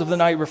watches of the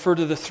night refer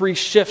to the 3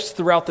 shifts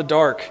throughout the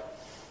dark,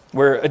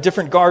 where a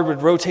different guard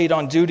would rotate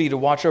on duty to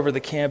watch over the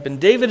camp. And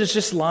David is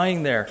just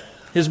lying there.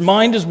 His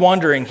mind is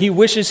wandering. He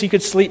wishes he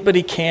could sleep, but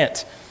he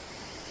can't.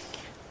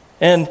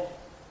 And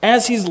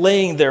as he's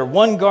laying there,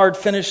 one guard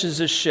finishes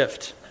his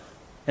shift,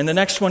 and the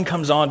next one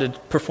comes on to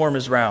perform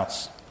his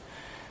rounds.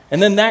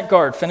 And then that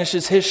guard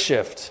finishes his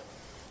shift,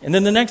 and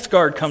then the next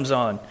guard comes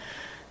on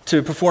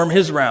to perform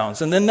his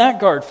rounds. And then that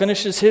guard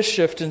finishes his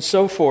shift, and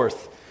so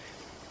forth.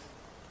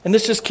 And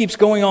this just keeps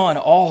going on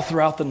all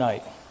throughout the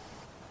night.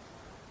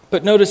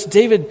 But notice,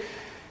 David,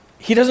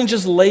 he doesn't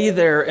just lay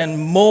there and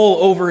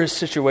mull over his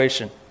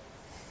situation.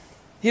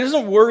 He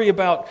doesn't worry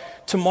about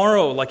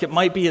tomorrow like it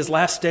might be his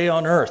last day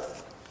on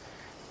earth.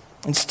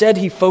 Instead,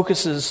 he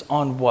focuses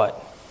on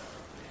what?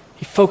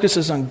 He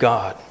focuses on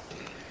God.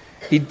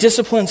 He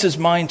disciplines his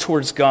mind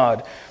towards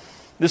God.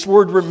 This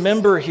word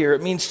remember here,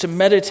 it means to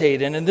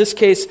meditate, and in this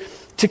case,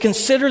 to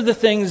consider the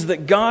things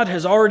that God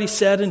has already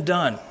said and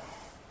done.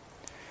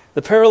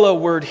 The parallel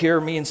word here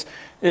means,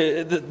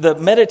 the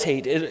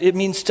meditate, it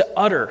means to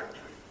utter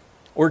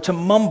or to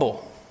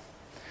mumble.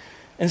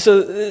 And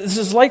so this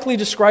is likely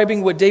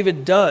describing what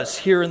David does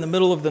here in the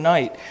middle of the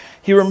night.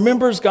 He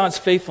remembers God's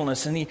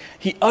faithfulness, and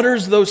he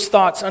utters those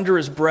thoughts under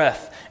his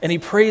breath, and he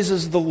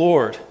praises the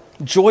Lord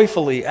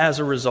joyfully as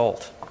a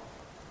result.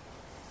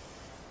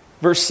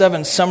 Verse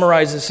 7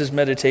 summarizes his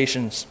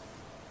meditations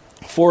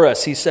for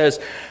us. He says,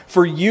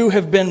 for you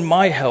have been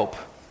my help,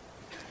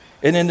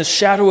 and in the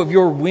shadow of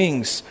your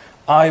wings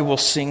I will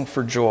sing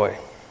for joy.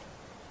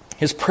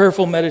 His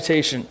prayerful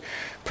meditation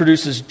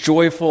produces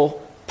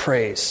joyful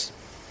praise.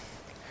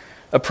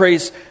 A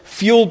praise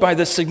fueled by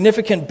the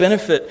significant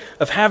benefit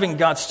of having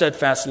God's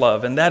steadfast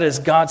love, and that is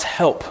God's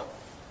help.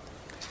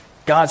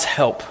 God's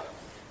help.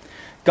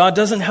 God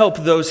doesn't help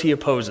those he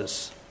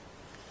opposes.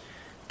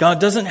 God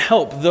doesn't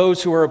help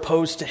those who are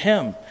opposed to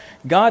him.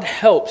 God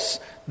helps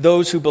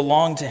those who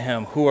belong to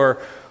him, who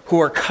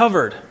are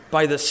covered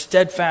by the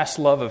steadfast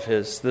love of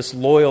his, this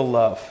loyal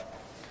love.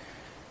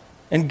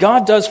 And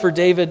God does for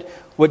David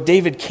what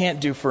David can't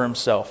do for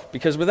himself,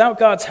 because without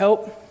God's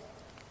help,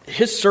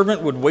 his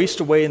servant would waste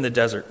away in the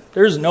desert.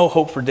 There's no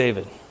hope for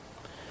David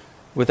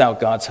without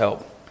God's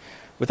help.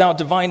 Without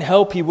divine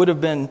help, he would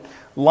have been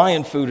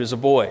lion food as a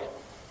boy.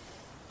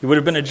 He would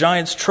have been a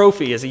giant's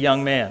trophy as a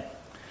young man.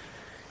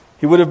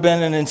 He would have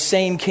been an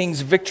insane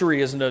king's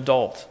victory as an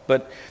adult.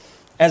 But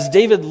as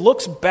David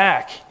looks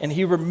back and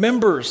he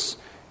remembers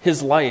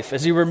his life,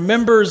 as he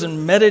remembers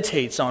and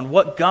meditates on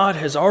what God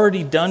has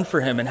already done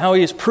for him and how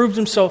he has proved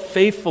himself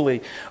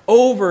faithfully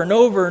over and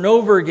over and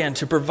over again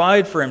to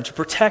provide for him, to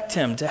protect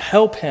him, to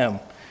help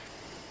him,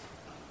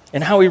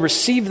 and how he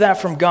received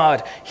that from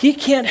God, he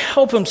can't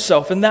help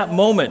himself in that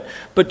moment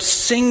but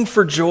sing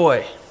for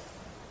joy.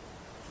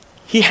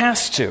 He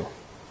has to.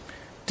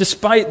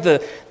 Despite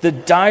the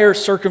dire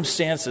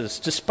circumstances,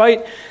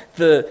 despite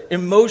the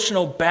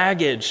emotional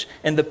baggage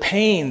and the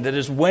pain that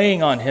is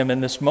weighing on him in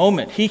this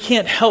moment, he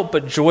can't help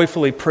but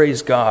joyfully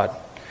praise God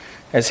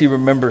as he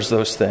remembers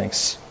those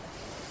things.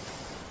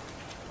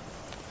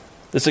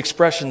 This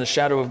expression, the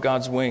shadow of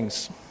God's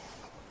wings,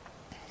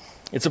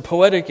 it's a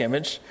poetic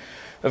image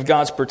of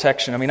God's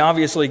protection. I mean,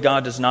 obviously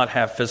God does not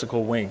have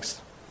physical wings,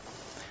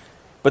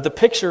 but the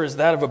picture is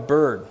that of a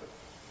bird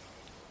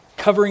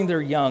covering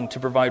their young to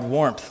provide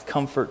warmth,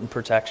 comfort, and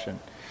protection.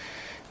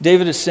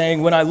 David is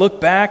saying, when I look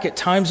back at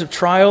times of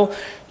trial,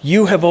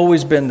 you have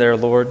always been there,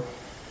 Lord,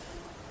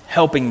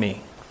 helping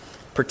me,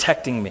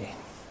 protecting me.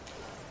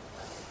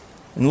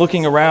 And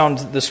looking around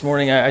this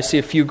morning, I see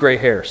a few gray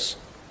hairs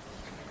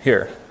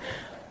here.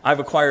 I've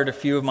acquired a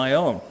few of my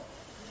own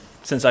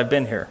since I've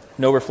been here.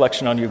 No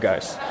reflection on you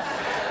guys.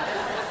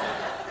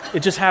 It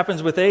just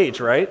happens with age,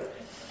 right?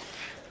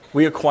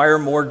 We acquire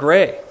more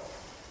gray.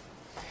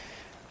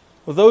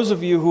 Well, those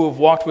of you who have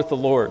walked with the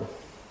Lord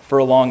for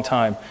a long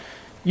time,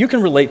 you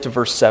can relate to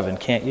verse 7,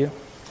 can't you?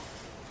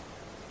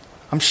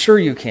 I'm sure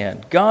you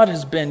can. God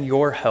has been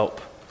your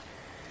help.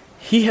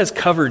 He has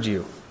covered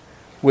you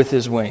with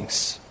his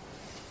wings.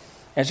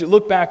 As you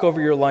look back over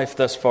your life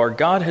thus far,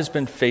 God has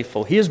been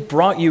faithful. He has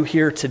brought you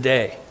here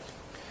today.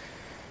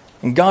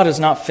 And God is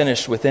not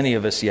finished with any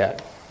of us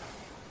yet.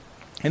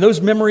 And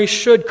those memories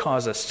should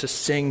cause us to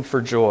sing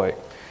for joy.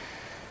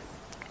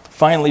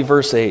 Finally,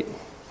 verse 8.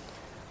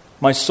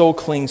 My soul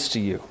clings to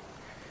you.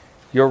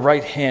 Your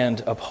right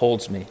hand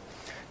upholds me.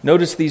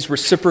 Notice these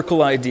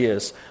reciprocal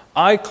ideas.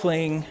 I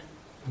cling,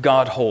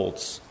 God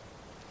holds.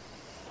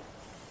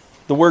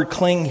 The word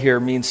cling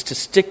here means to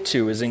stick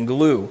to, as in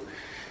glue.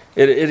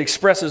 It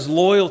expresses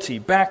loyalty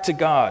back to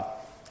God.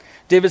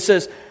 David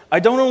says, I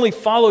don't only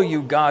follow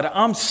you, God,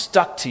 I'm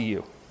stuck to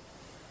you.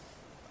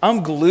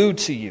 I'm glued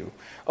to you.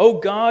 Oh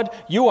God,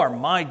 you are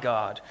my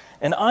God,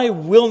 and I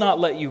will not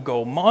let you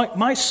go.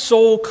 My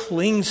soul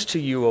clings to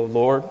you, O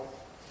Lord.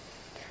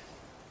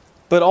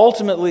 But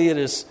ultimately, it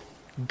is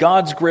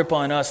God's grip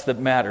on us that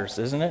matters,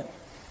 isn't it?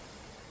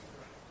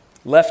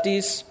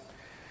 Lefties,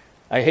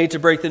 I hate to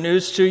break the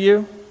news to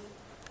you,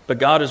 but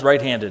God is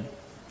right-handed.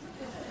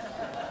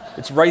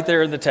 It's right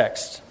there in the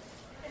text.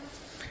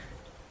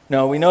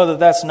 No, we know that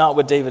that's not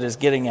what David is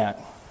getting at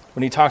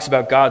when he talks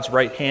about God's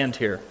right hand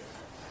here.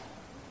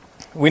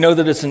 We know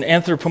that it's an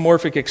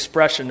anthropomorphic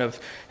expression of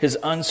his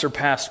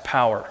unsurpassed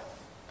power.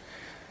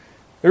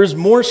 There is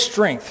more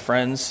strength,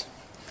 friends,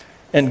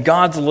 in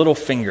God's little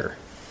finger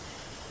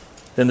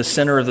than the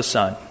center of the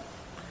sun.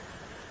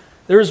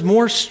 There is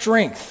more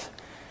strength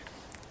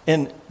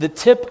in the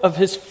tip of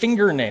his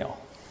fingernail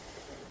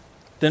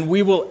than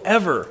we will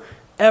ever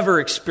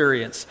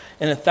experience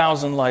in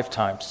 1,000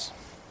 lifetimes.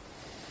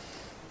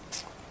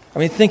 I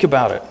mean, think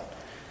about it.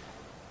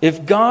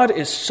 If God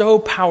is so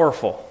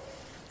powerful,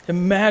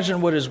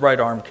 imagine what his right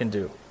arm can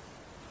do.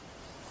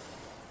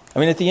 I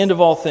mean, at the end of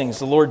all things,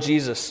 the Lord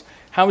Jesus,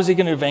 how is he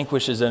going to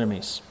vanquish his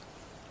enemies?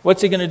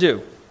 What's he going to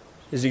do?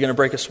 Is he going to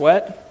break a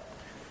sweat?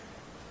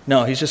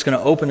 No, he's just going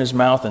to open his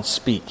mouth and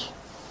speak.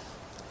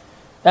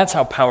 That's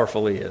how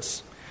powerful he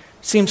is.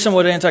 It seems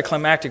somewhat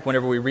anticlimactic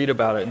whenever we read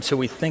about it until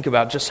we think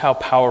about just how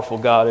powerful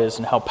God is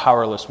and how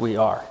powerless we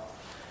are.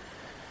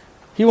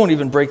 He won't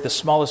even break the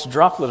smallest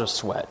droplet of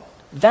sweat.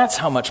 That's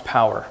how much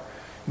power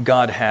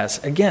God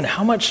has. Again,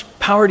 how much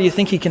power do you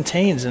think he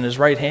contains in his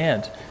right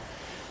hand?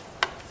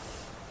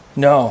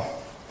 No,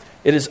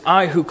 it is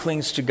I who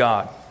clings to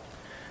God,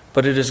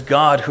 but it is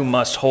God who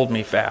must hold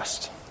me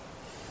fast.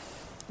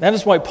 That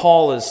is why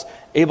Paul is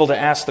able to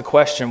ask the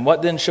question,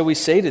 what then shall we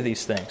say to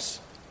these things?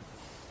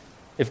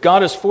 If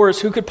God is for us,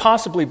 who could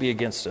possibly be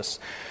against us?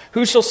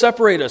 Who shall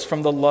separate us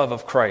from the love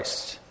of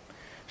Christ?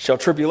 Shall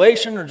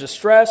tribulation or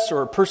distress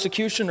or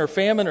persecution or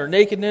famine or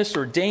nakedness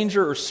or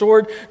danger or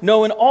sword?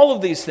 No, in all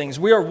of these things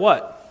we are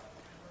what?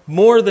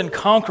 More than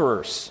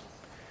conquerors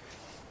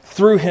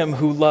through him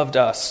who loved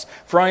us.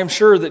 For I am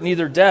sure that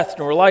neither death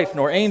nor life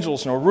nor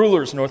angels nor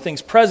rulers nor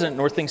things present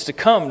nor things to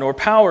come nor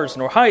powers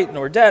nor height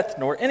nor depth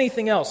nor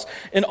anything else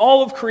in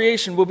all of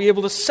creation will be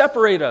able to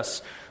separate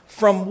us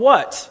from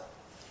what?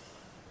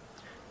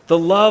 The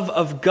love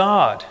of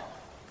God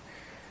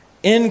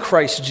in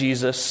Christ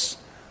Jesus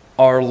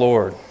our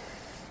Lord.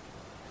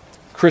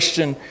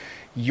 Christian,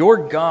 your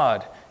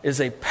God is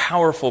a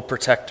powerful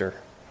protector,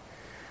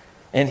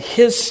 and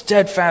his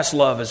steadfast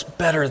love is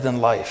better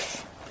than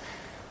life.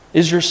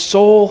 Is your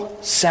soul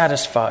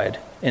satisfied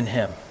in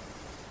him?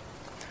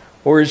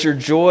 Or is your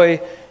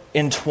joy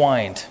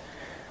entwined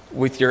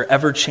with your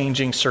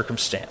ever-changing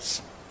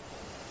circumstance?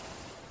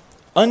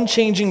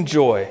 Unchanging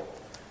joy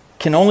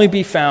can only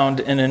be found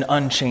in an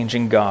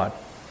unchanging God.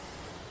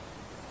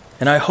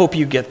 And I hope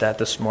you get that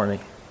this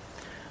morning.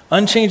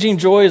 Unchanging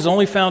joy is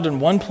only found in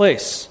one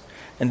place,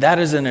 and that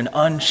is in an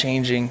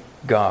unchanging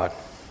God.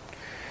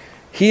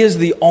 He is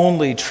the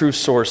only true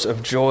source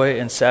of joy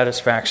and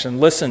satisfaction.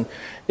 Listen,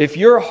 if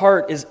your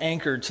heart is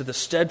anchored to the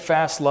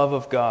steadfast love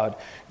of God,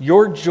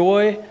 your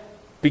joy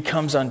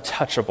becomes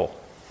untouchable.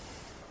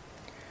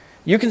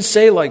 You can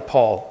say like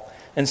Paul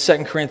in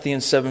 2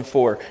 Corinthians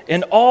 7:4,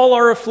 in all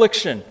our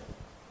affliction,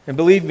 and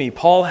believe me,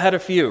 Paul had a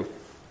few,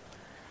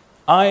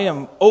 I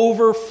am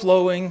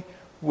overflowing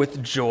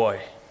with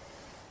joy.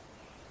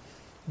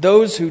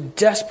 Those who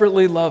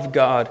desperately love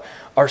God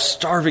are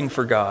starving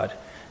for God,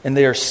 and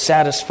they are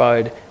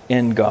satisfied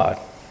in God.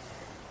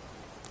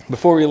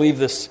 Before we leave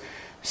this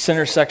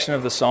center section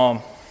of the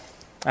psalm,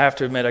 I have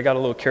to admit I got a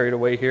little carried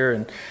away here,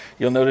 and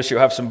you'll notice you'll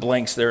have some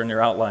blanks there in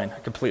your outline. I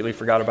completely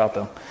forgot about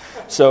them.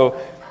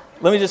 So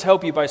let me just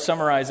help you by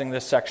summarizing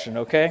this section,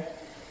 okay?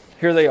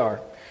 Here they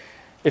are.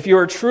 If you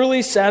are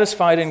truly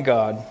satisfied in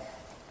God,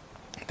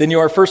 then you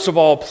are first of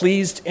all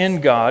pleased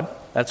in God,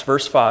 that's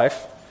verse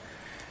 5,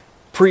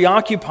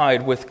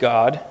 preoccupied with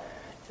God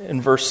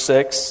in verse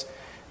 6,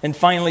 and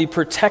finally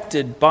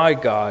protected by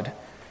God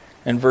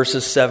in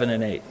verses 7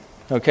 and 8.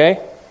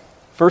 Okay?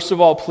 First of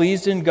all,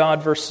 pleased in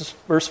God, verse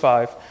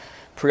 5,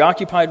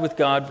 preoccupied with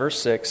God, verse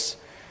 6,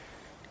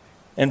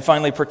 and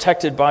finally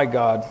protected by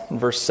God in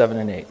verse 7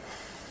 and 8.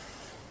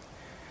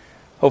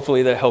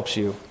 Hopefully that helps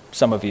you,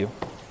 some of you.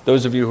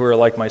 Those of you who are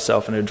like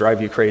myself and it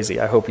drive you crazy,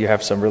 I hope you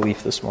have some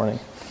relief this morning.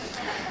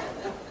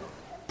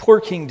 Poor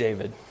King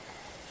David.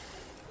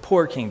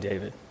 Poor King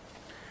David.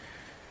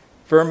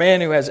 For a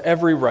man who has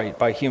every right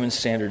by human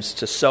standards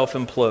to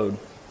self-implode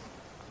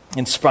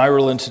and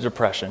spiral into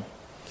depression,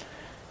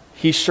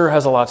 he sure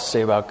has a lot to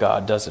say about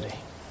God, doesn't he?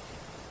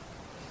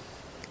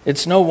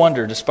 It's no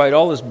wonder, despite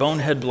all his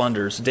bonehead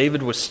blunders,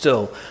 David was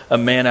still a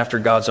man after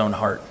God's own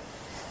heart.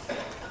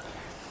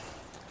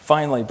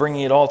 Finally,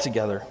 bringing it all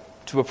together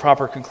to a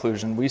proper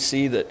conclusion, we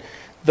see that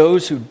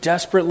those who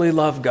desperately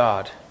love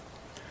God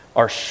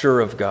are sure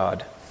of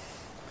God.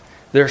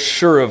 They're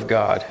sure of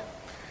God.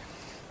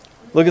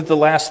 Look at the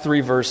last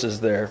 3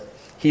 verses there.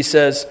 He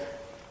says,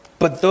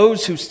 "But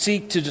those who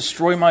seek to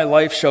destroy my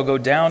life shall go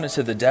down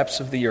into the depths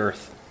of the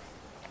earth.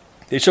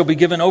 They shall be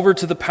given over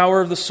to the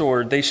power of the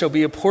sword. They shall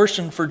be a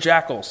portion for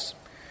jackals.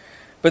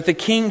 But the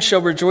king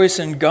shall rejoice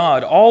in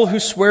God. All who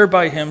swear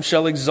by him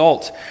shall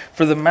exult,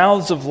 for the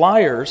mouths of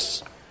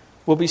liars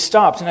will be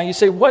stopped." Now you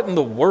say, what in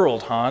the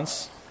world,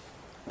 Hans?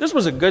 This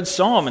was a good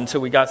psalm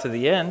until we got to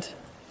the end.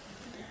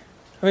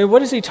 I mean,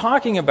 what is he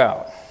talking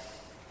about?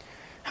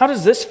 How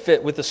does this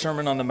fit with the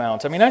Sermon on the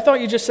Mount? I mean, I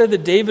thought you just said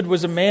that David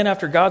was a man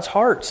after God's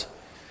heart.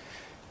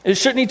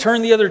 Shouldn't he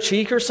turn the other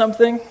cheek or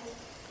something?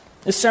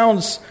 This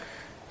sounds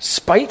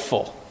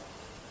spiteful,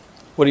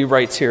 what he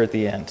writes here at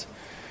the end.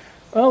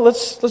 Well,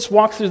 let's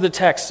walk through the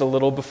text a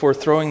little before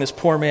throwing this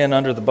poor man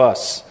under the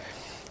bus.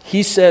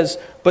 He says,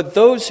 "But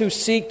those who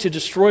seek to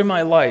destroy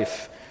my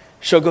life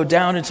shall go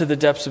down into the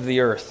depths of the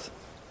earth."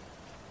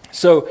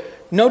 So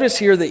notice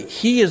here that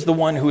he is the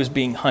one who is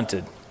being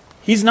hunted.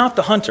 He's not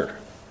the hunter.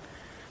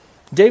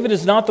 David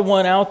is not the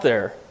one out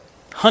there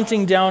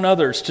hunting down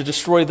others to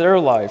destroy their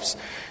lives.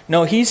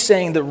 No, he's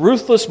saying that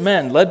ruthless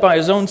men, led by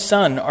his own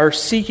son, are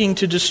seeking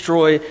to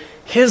destroy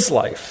his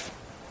life.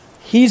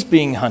 He's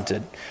being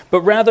hunted.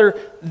 But rather,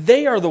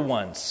 they are the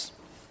ones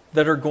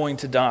that are going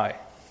to die.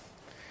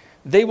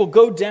 They will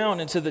go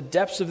down into the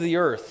depths of the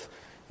earth,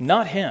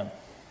 not him.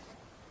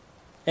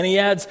 And he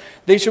adds,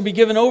 "They shall be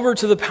given over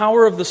to the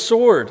power of the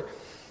sword.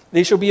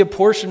 They shall be a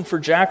portion for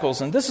jackals."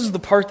 And this is the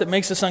part that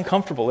makes us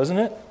uncomfortable, isn't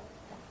it?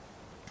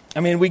 I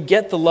mean, we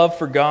get the love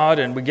for God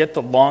and we get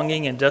the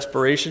longing and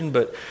desperation,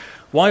 but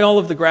why all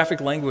of the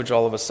graphic language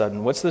all of a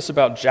sudden? What's this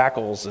about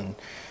jackals? And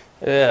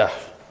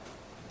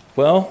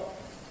well,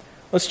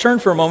 let's turn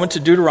for a moment to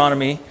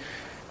Deuteronomy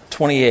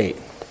 28.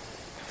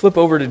 Flip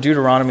over to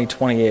Deuteronomy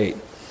 28.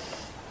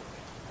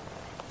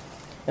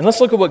 And let's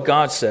look at what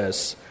God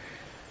says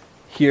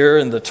here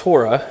in the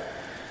Torah.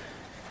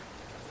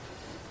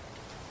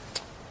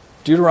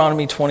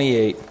 Deuteronomy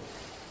 28.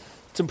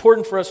 It's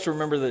important for us to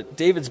remember that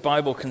David's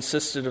Bible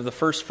consisted of the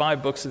first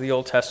 5 books of the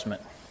Old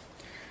Testament.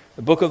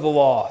 The book of the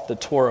law, the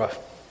Torah.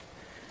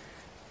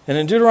 And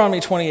in Deuteronomy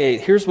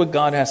 28, here's what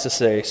God has to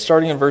say,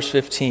 starting in verse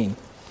 15.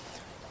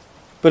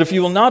 "But if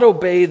you will not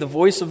obey the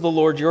voice of the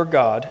Lord your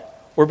God,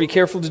 or be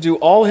careful to do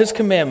all his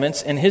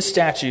commandments and his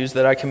statutes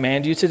that I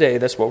command you today,"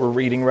 that's what we're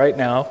reading right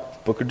now,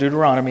 book of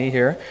Deuteronomy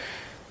here,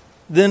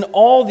 "then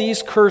all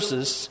these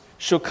curses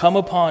shall come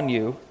upon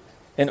you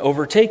and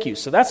overtake you."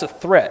 So that's a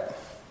threat.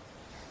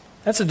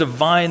 That's a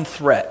divine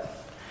threat.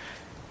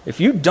 If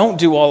you don't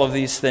do all of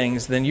these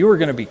things, then you are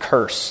going to be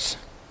cursed.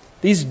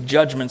 These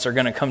judgments are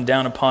going to come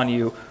down upon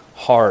you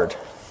hard.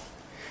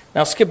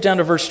 Now skip down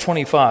to verse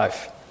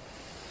 25.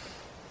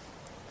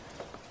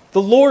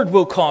 "The Lord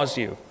will cause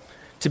you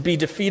to be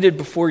defeated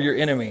before your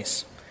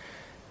enemies.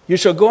 You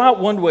shall go out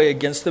one way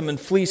against them and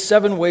flee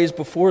 7 ways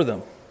before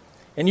them.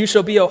 And you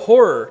shall be a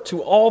horror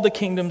to all the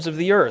kingdoms of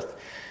the earth.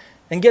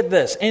 And get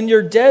this, and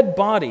your dead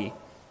body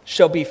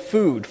shall be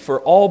food for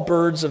all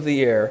birds of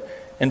the air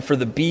and for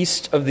the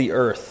beasts of the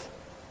earth.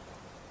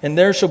 And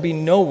there shall be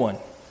no one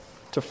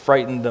to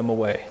frighten them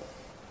away."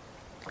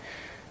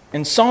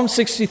 In Psalm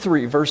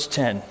 63, verse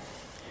 10,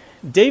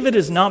 David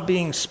is not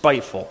being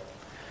spiteful.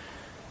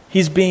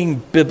 He's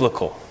being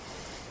biblical.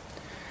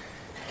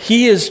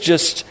 He is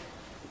just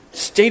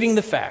stating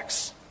the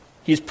facts.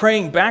 He's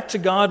praying back to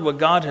God what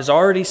God has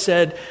already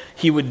said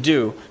he would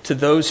do to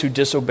those who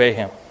disobey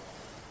him,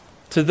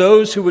 to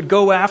those who would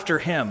go after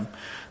him,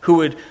 who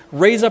would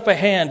raise up a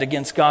hand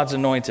against God's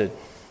anointed.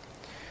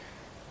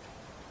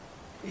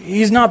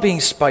 He's not being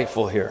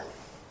spiteful here.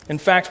 In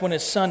fact, when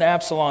his son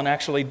Absalom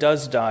actually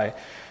does die,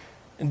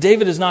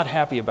 David is not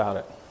happy about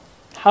it.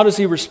 How does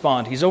he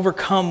respond? He's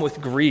overcome with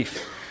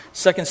grief.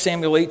 2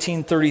 Samuel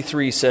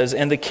 18:33 says,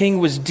 "And the king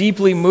was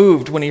deeply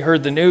moved when he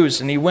heard the news,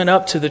 and he went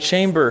up to the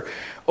chamber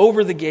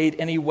over the gate,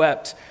 and he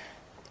wept.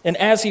 And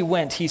as he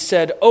went, he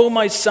said, 'O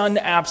my son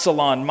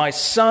Absalom, my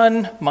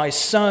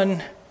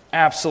son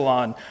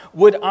Absalom,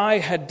 would I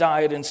had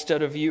died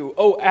instead of you.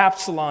 O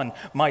Absalom,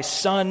 my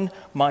son,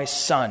 my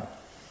son.'"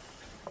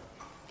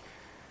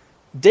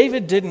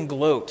 David didn't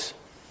gloat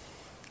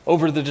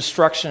over the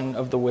destruction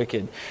of the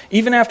wicked.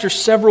 Even after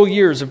several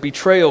years of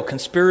betrayal,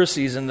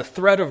 conspiracies, and the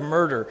threat of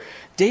murder,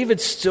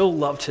 David still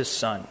loved his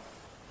son.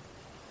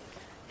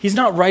 He's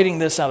not writing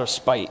this out of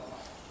spite.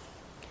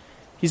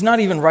 He's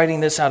not even writing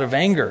this out of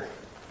anger.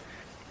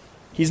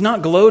 He's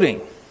not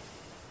gloating.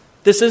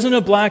 This isn't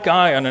a black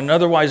eye on an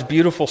otherwise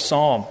beautiful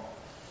psalm.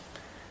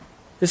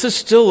 This is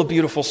still a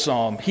beautiful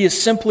psalm. He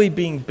is simply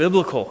being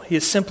biblical. He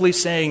is simply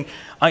saying,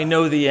 "I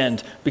know the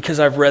end because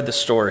I've read the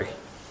story.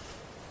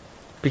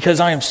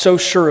 Because I am so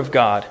sure of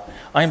God.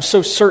 I am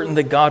so certain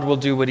that God will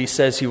do what he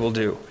says he will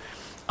do.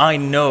 I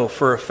know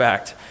for a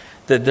fact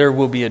that there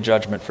will be a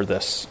judgment for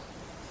this."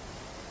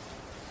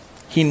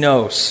 He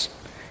knows.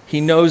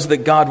 He knows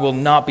that God will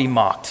not be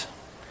mocked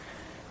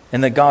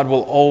and that God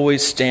will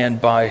always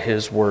stand by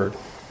his word.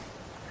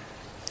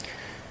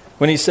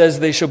 When he says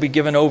they shall be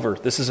given over,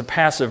 this is a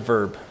passive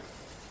verb,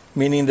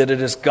 meaning that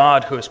it is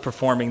God who is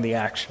performing the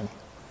action.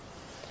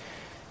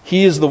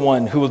 He is the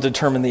one who will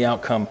determine the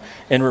outcome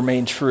and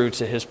remain true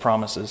to his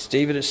promises.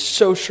 David is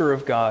so sure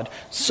of God,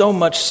 so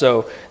much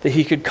so that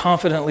he could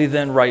confidently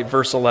then write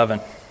verse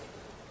 11.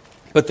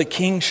 But the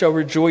king shall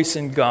rejoice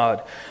in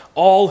God.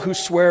 All who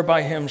swear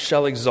by him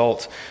shall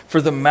exult,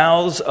 for the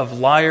mouths of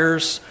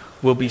liars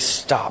will be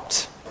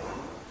stopped.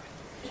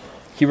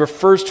 He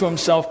refers to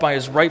himself by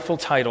his rightful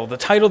title, the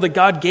title that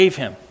God gave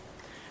him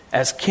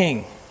as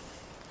king.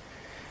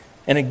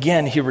 And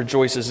again, he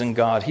rejoices in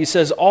God. He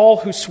says, all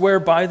who swear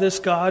by this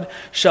God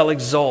shall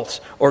exult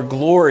or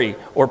glory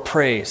or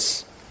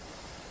praise.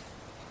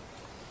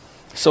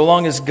 So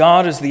long as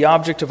God is the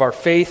object of our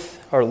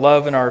faith, our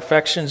love, and our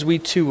affections, we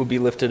too will be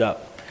lifted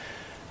up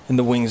in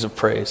the wings of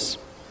praise.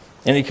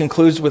 And he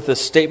concludes with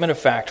this statement of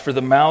fact, for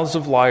the mouths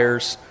of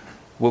liars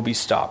will be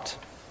stopped.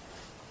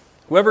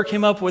 Whoever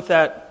came up with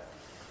that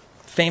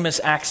famous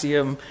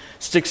axiom,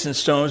 sticks and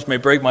stones may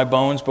break my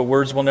bones, but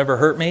words will never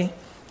hurt me,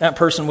 that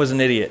person was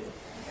an idiot.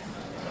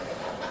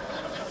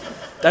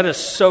 That is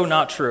so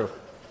not true.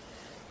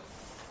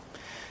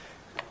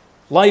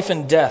 Life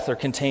and death are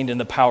contained in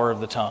the power of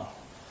the tongue.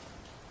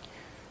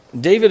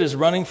 David is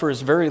running for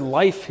his very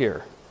life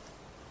here.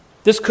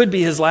 This could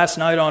be his last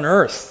night on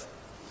earth.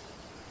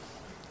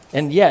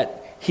 And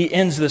yet, he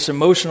ends this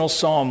emotional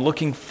psalm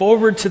looking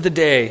forward to the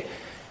day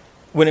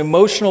when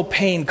emotional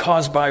pain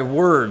caused by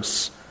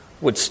words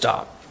would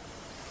stop.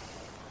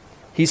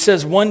 He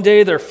says one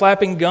day their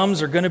flapping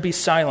gums are going to be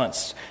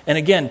silenced. And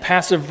again,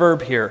 passive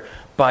verb here,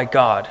 by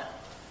God.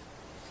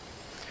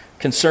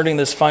 Concerning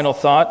this final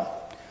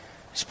thought,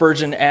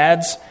 Spurgeon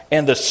adds,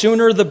 and the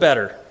sooner the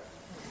better.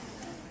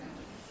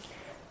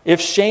 If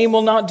shame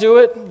will not do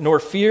it, nor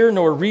fear,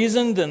 nor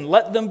reason, then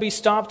let them be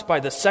stopped by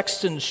the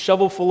sexton's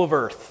shovelful of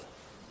earth.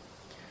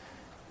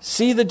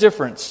 See the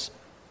difference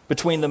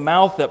between the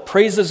mouth that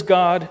praises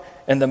God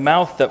and the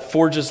mouth that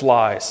forges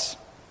lies.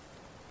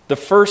 The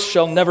first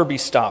shall never be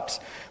stopped,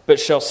 but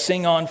shall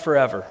sing on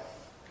forever.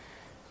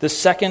 The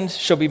second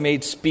shall be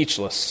made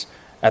speechless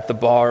at the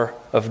bar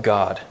of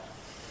God.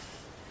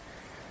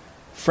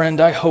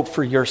 Friend, I hope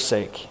for your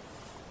sake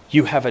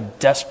you have a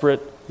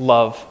desperate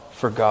love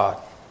for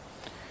God.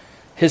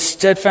 His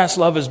steadfast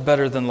love is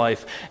better than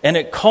life, and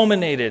it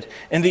culminated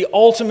in the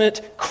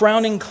ultimate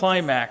crowning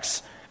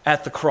climax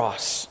at the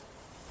cross,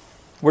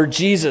 where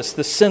Jesus,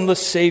 the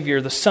sinless Savior,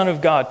 the Son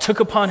of God, took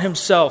upon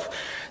himself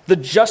the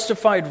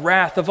justified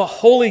wrath of a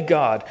holy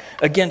God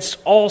against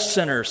all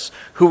sinners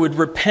who would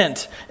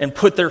repent and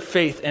put their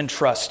faith and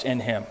trust in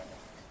him.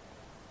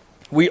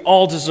 We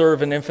all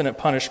deserve an infinite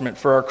punishment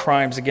for our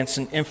crimes against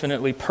an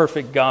infinitely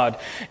perfect God.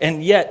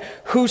 And yet,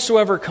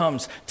 whosoever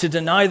comes to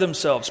deny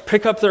themselves,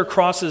 pick up their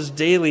crosses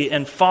daily,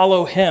 and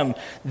follow him,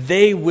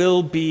 they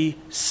will be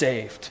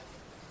saved.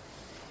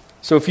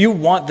 So if you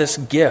want this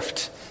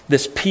gift,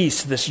 this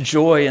peace, this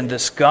joy, and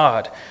this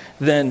God,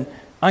 then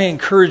I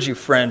encourage you,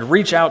 friend,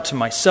 reach out to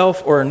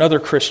myself or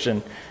another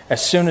Christian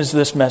as soon as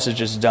this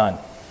message is done.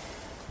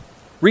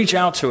 Reach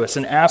out to us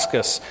and ask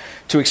us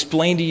to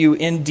explain to you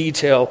in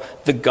detail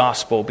the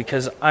gospel,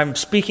 because I'm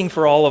speaking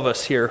for all of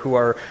us here who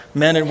are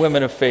men and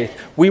women of faith.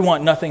 We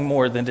want nothing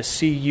more than to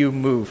see you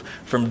move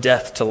from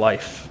death to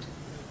life.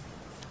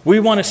 We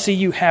want to see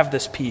you have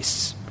this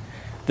peace,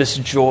 this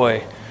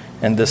joy,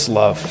 and this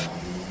love.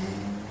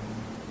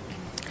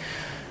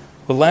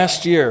 Well,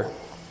 last year,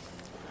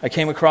 I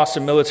came across a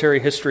military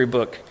history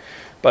book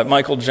by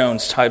Michael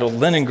Jones titled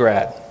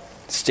Leningrad,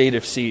 State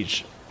of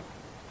Siege.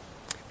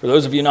 For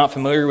those of you not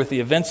familiar with the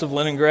events of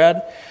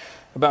Leningrad,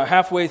 about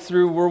halfway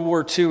through World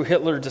War II,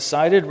 Hitler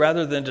decided,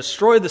 rather than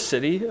destroy the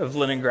city of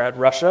Leningrad,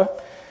 Russia,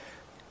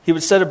 he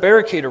would set a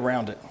barricade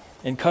around it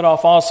and cut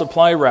off all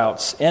supply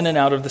routes in and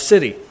out of the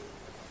city.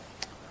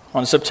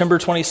 On September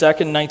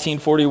 22nd,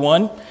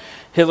 1941,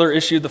 Hitler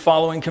issued the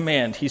following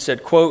command. He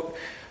said, quote,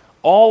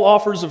 "All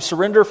offers of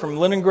surrender from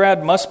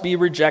Leningrad must be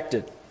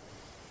rejected.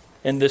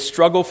 In this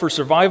struggle for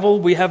survival,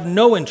 we have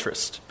no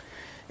interest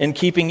in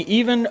keeping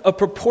even a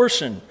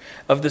proportion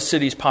of the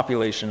city's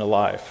population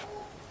alive."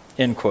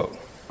 End quote.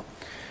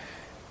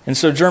 And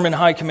so German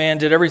High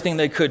Command did everything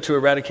they could to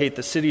eradicate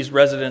the city's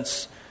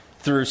residents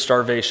through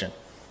starvation.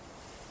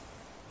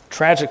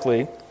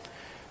 Tragically,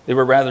 they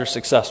were rather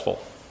successful.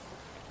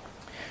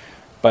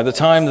 By the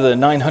time the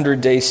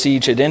 900-day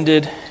siege had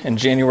ended in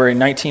January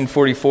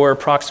 1944,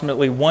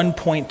 approximately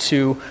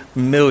 1.2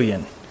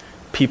 million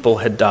people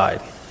had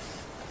died.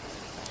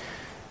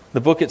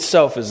 The book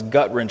itself is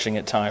gut-wrenching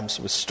at times,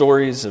 with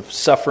stories of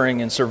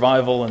suffering and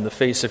survival in the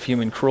face of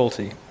human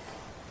cruelty.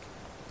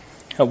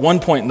 At one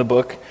point in the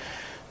book,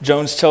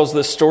 Jones tells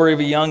the story of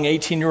a young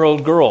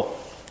 18-year-old girl,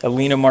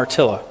 Alina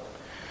Martilla,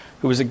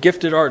 who was a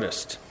gifted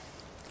artist.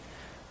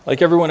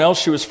 Like everyone else,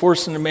 she was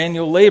forced into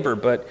manual labor,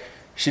 but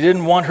she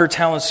didn't want her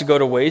talents to go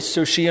to waste,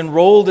 so she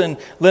enrolled in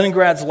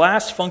Leningrad's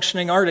last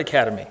functioning art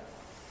academy.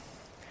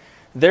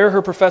 There,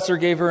 her professor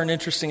gave her an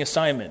interesting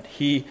assignment.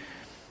 He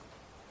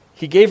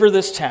gave her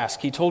this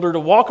task. He told her to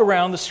walk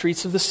around the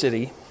streets of the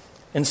city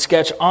and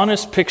sketch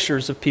honest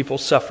pictures of people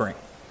suffering.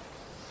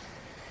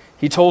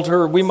 He told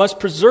her, "We must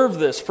preserve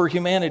this for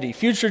humanity.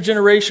 Future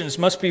generations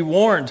must be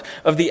warned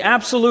of the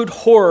absolute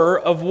horror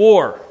of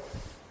war."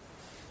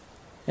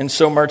 And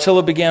so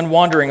Martilla began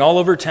wandering all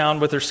over town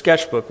with her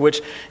sketchbook,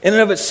 which in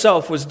and of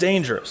itself was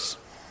dangerous.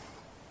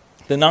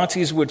 The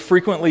Nazis would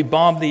frequently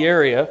bomb the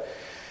area,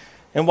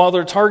 and while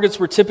their targets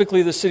were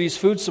typically the city's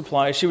food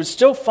supply, she would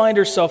still find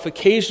herself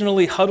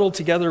occasionally huddled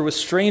together with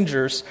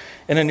strangers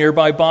in a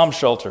nearby bomb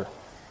shelter.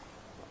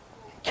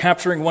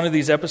 Capturing one of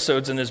these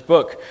episodes in his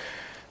book,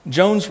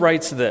 Jones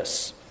writes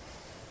this.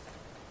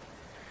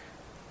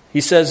 He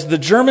says, "The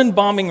German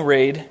bombing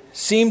raid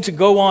seemed to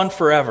go on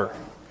forever,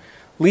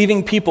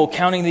 leaving people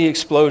counting the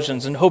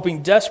explosions and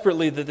hoping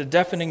desperately that the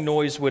deafening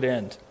noise would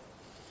end.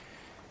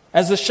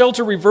 As the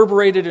shelter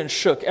reverberated and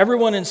shook,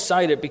 everyone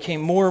inside it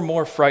became more and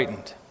more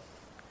frightened.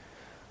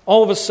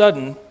 All of a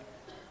sudden,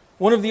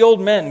 one of the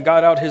old men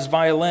got out his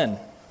violin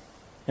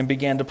and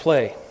began to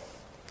play.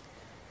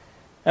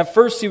 At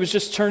first, he was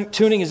just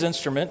tuning his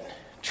instrument,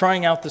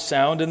 trying out the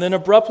sound, and then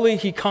abruptly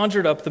he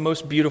conjured up the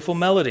most beautiful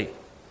melody.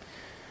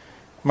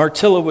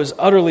 Martilla was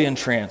utterly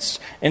entranced,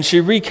 and she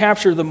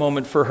recaptured the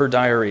moment for her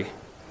diary.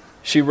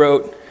 She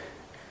wrote,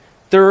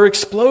 'There are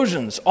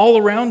explosions all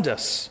around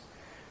us,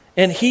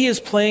 and he is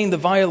playing the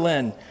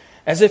violin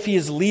as if he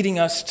is leading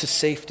us to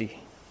safety.'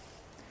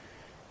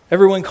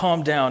 Everyone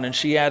calmed down, and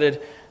she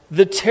added,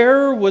 'The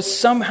terror was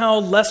somehow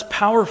less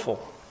powerful.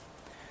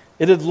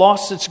 It had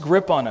lost its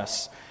grip on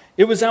us.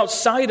 It was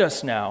outside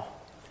us now.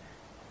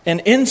 And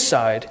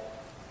inside,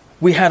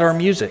 we had our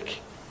music.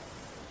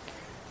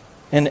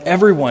 And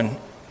everyone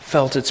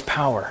felt its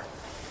power.'"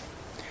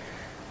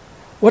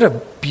 What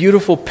a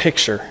beautiful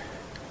picture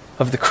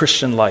of the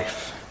Christian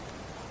life.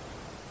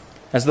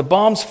 As the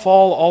bombs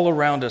fall all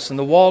around us and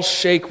the walls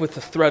shake with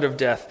the threat of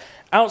death,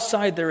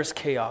 outside there is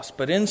chaos,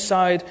 but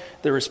inside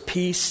there is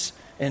peace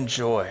and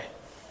joy.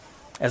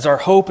 As our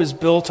hope is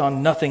built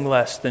on nothing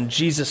less than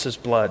Jesus'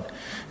 blood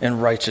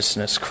and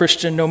righteousness.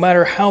 Christian, no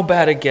matter how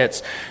bad it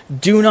gets,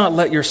 do not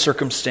let your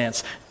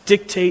circumstance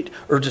dictate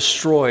or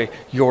destroy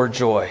your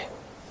joy.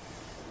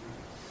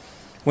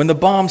 When the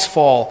bombs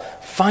fall,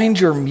 find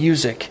your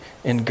music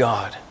in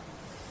God.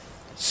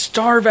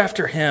 Starve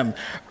after Him.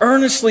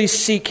 Earnestly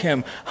seek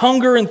Him.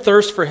 Hunger and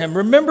thirst for Him.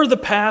 Remember the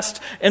past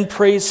and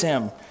praise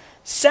Him.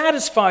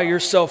 Satisfy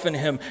yourself in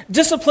Him.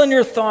 Discipline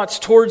your thoughts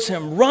towards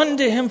Him. Run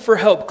to Him for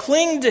help.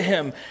 Cling to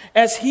Him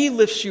as He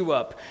lifts you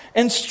up.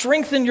 And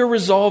strengthen your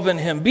resolve in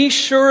Him. Be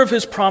sure of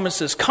His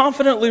promises.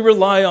 Confidently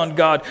rely on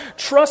God.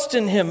 Trust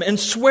in Him and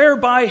swear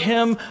by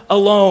Him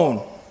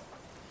alone.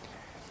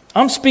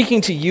 I'm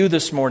speaking to you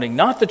this morning,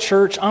 not the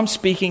church. I'm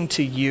speaking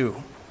to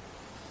you.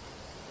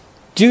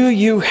 Do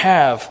you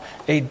have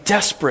a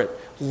desperate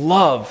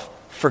love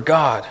for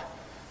God?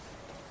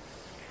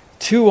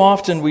 Too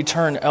often we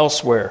turn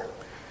elsewhere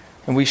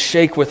and we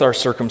shake with our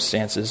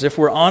circumstances. If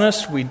we're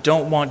honest, we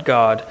don't want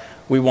God,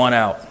 we want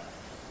out,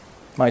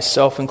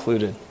 myself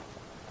included.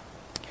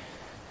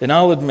 And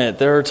I'll admit,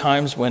 there are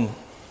times when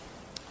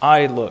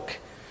I look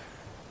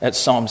at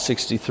Psalm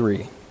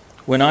 63,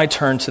 when I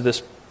turn to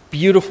this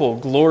beautiful,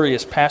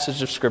 glorious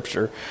passage of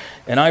Scripture,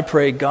 and I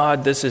pray,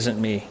 God, this isn't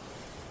me.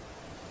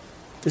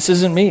 This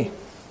isn't me.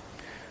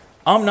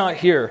 I'm not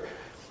here,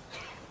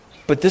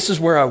 but this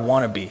is where I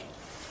want to be.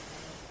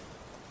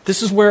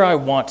 This is where I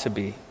want to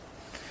be.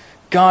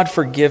 God,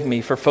 forgive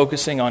me for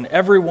focusing on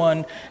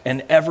everyone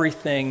and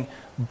everything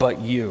but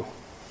you.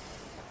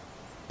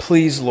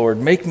 Please, Lord,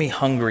 make me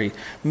hungry,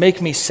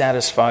 make me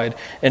satisfied,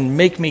 and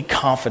make me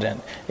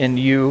confident in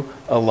you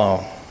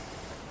alone.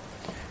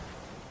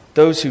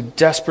 Those who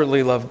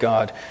desperately love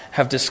God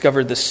have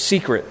discovered the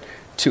secret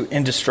to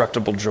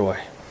indestructible joy.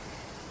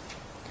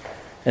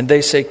 And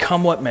they say,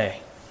 come what may.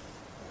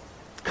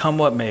 Come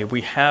what may.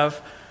 We have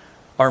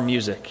our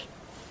music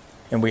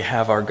and we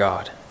have our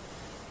God.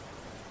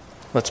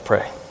 Let's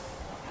pray.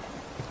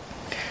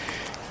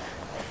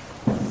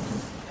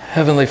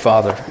 Heavenly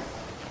Father,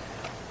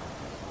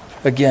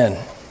 again,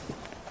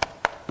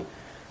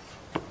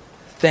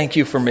 thank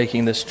you for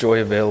making this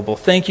joy available.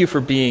 Thank you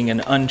for being an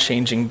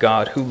unchanging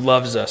God who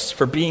loves us,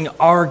 for being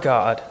our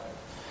God.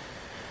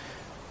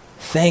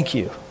 Thank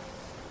you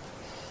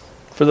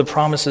for the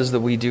promises that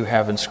we do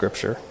have in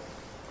Scripture,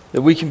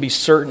 that we can be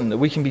certain, that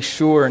we can be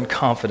sure and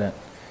confident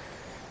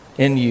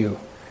in you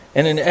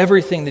and in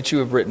everything that you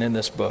have written in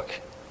this book,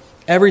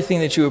 everything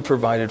that you have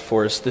provided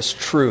for us, this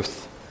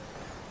truth,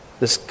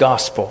 this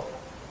gospel.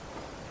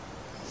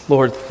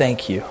 Lord,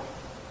 thank you.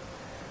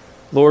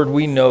 Lord,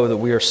 we know that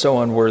we are so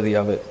unworthy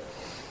of it.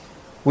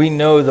 We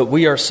know that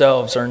we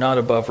ourselves are not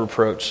above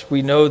reproach.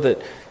 We know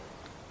that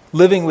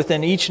living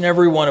within each and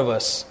every one of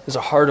us is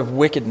a heart of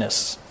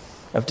wickedness,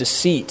 of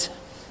deceit,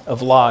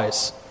 of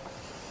lies.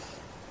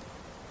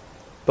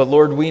 But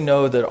Lord, we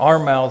know that our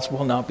mouths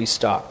will not be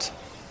stopped,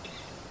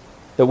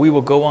 that we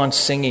will go on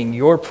singing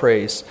your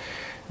praise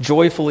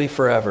joyfully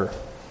forever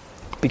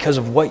because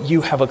of what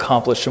you have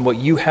accomplished and what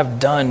you have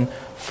done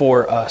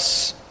for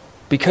us,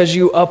 because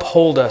you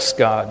uphold us,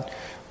 God,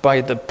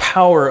 by the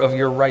power of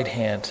your right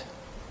hand,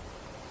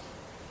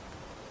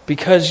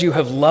 because you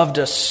have loved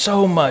us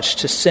so much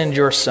to send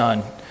your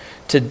Son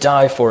to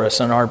die for us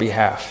on our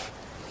behalf,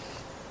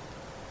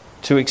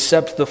 to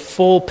accept the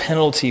full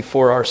penalty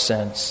for our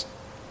sins,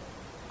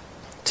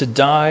 to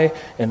die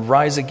and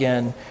rise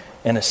again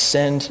and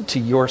ascend to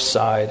your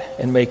side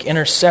and make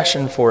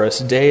intercession for us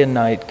day and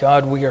night.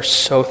 God, we are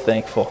so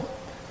thankful,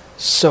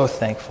 so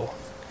thankful.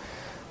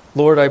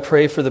 Lord, I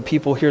pray for the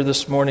people here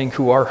this morning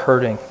who are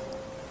hurting,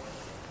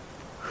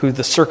 who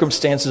the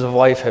circumstances of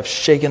life have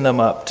shaken them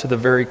up to the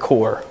very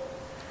core.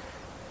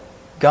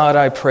 God,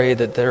 I pray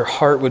that their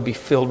heart would be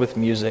filled with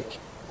music.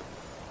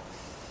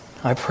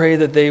 I pray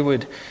that they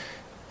would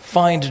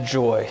find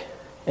joy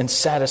and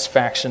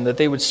satisfaction, that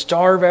they would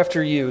starve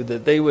after you,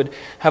 that they would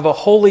have a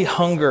holy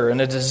hunger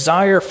and a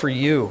desire for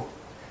you.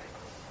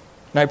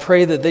 And I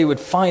pray that they would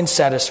find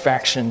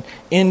satisfaction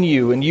in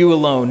you and you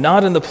alone,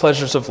 not in the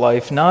pleasures of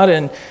life, not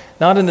in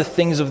the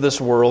things of this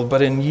world,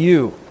 but in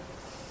you.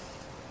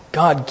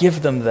 God,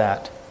 give them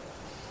that.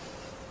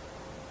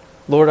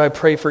 Lord, I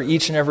pray for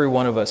each and every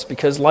one of us,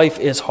 because life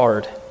is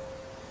hard,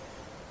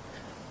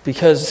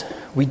 because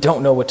we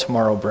don't know what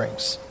tomorrow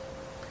brings.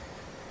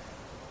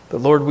 But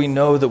Lord, we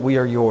know that we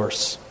are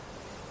yours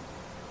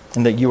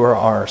and that you are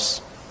ours.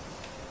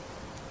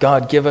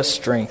 God, give us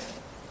strength.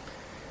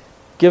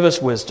 Give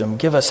us wisdom.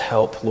 Give us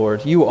help,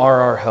 Lord. You are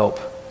our help.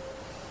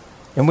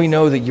 And we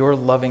know that your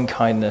loving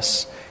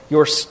kindness,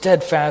 your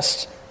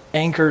steadfast,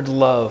 anchored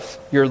love,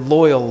 your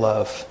loyal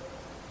love,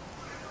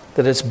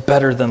 that it's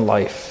better than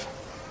life.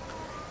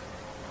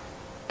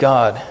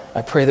 God,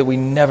 I pray that we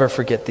never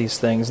forget these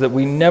things, that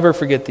we never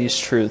forget these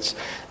truths.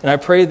 And I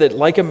pray that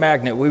like a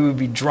magnet, we would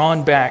be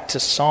drawn back to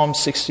Psalm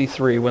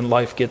 63 when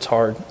life gets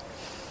hard,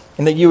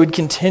 and that you would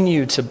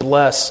continue to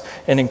bless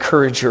and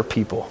encourage your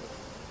people.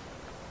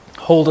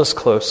 Hold us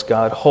close,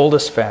 God. Hold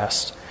us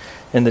fast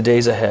in the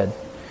days ahead.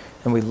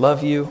 And we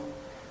love you,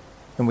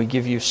 and we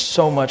give you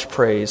so much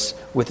praise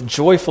with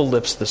joyful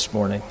lips this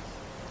morning.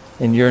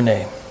 In your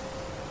name,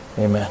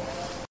 amen.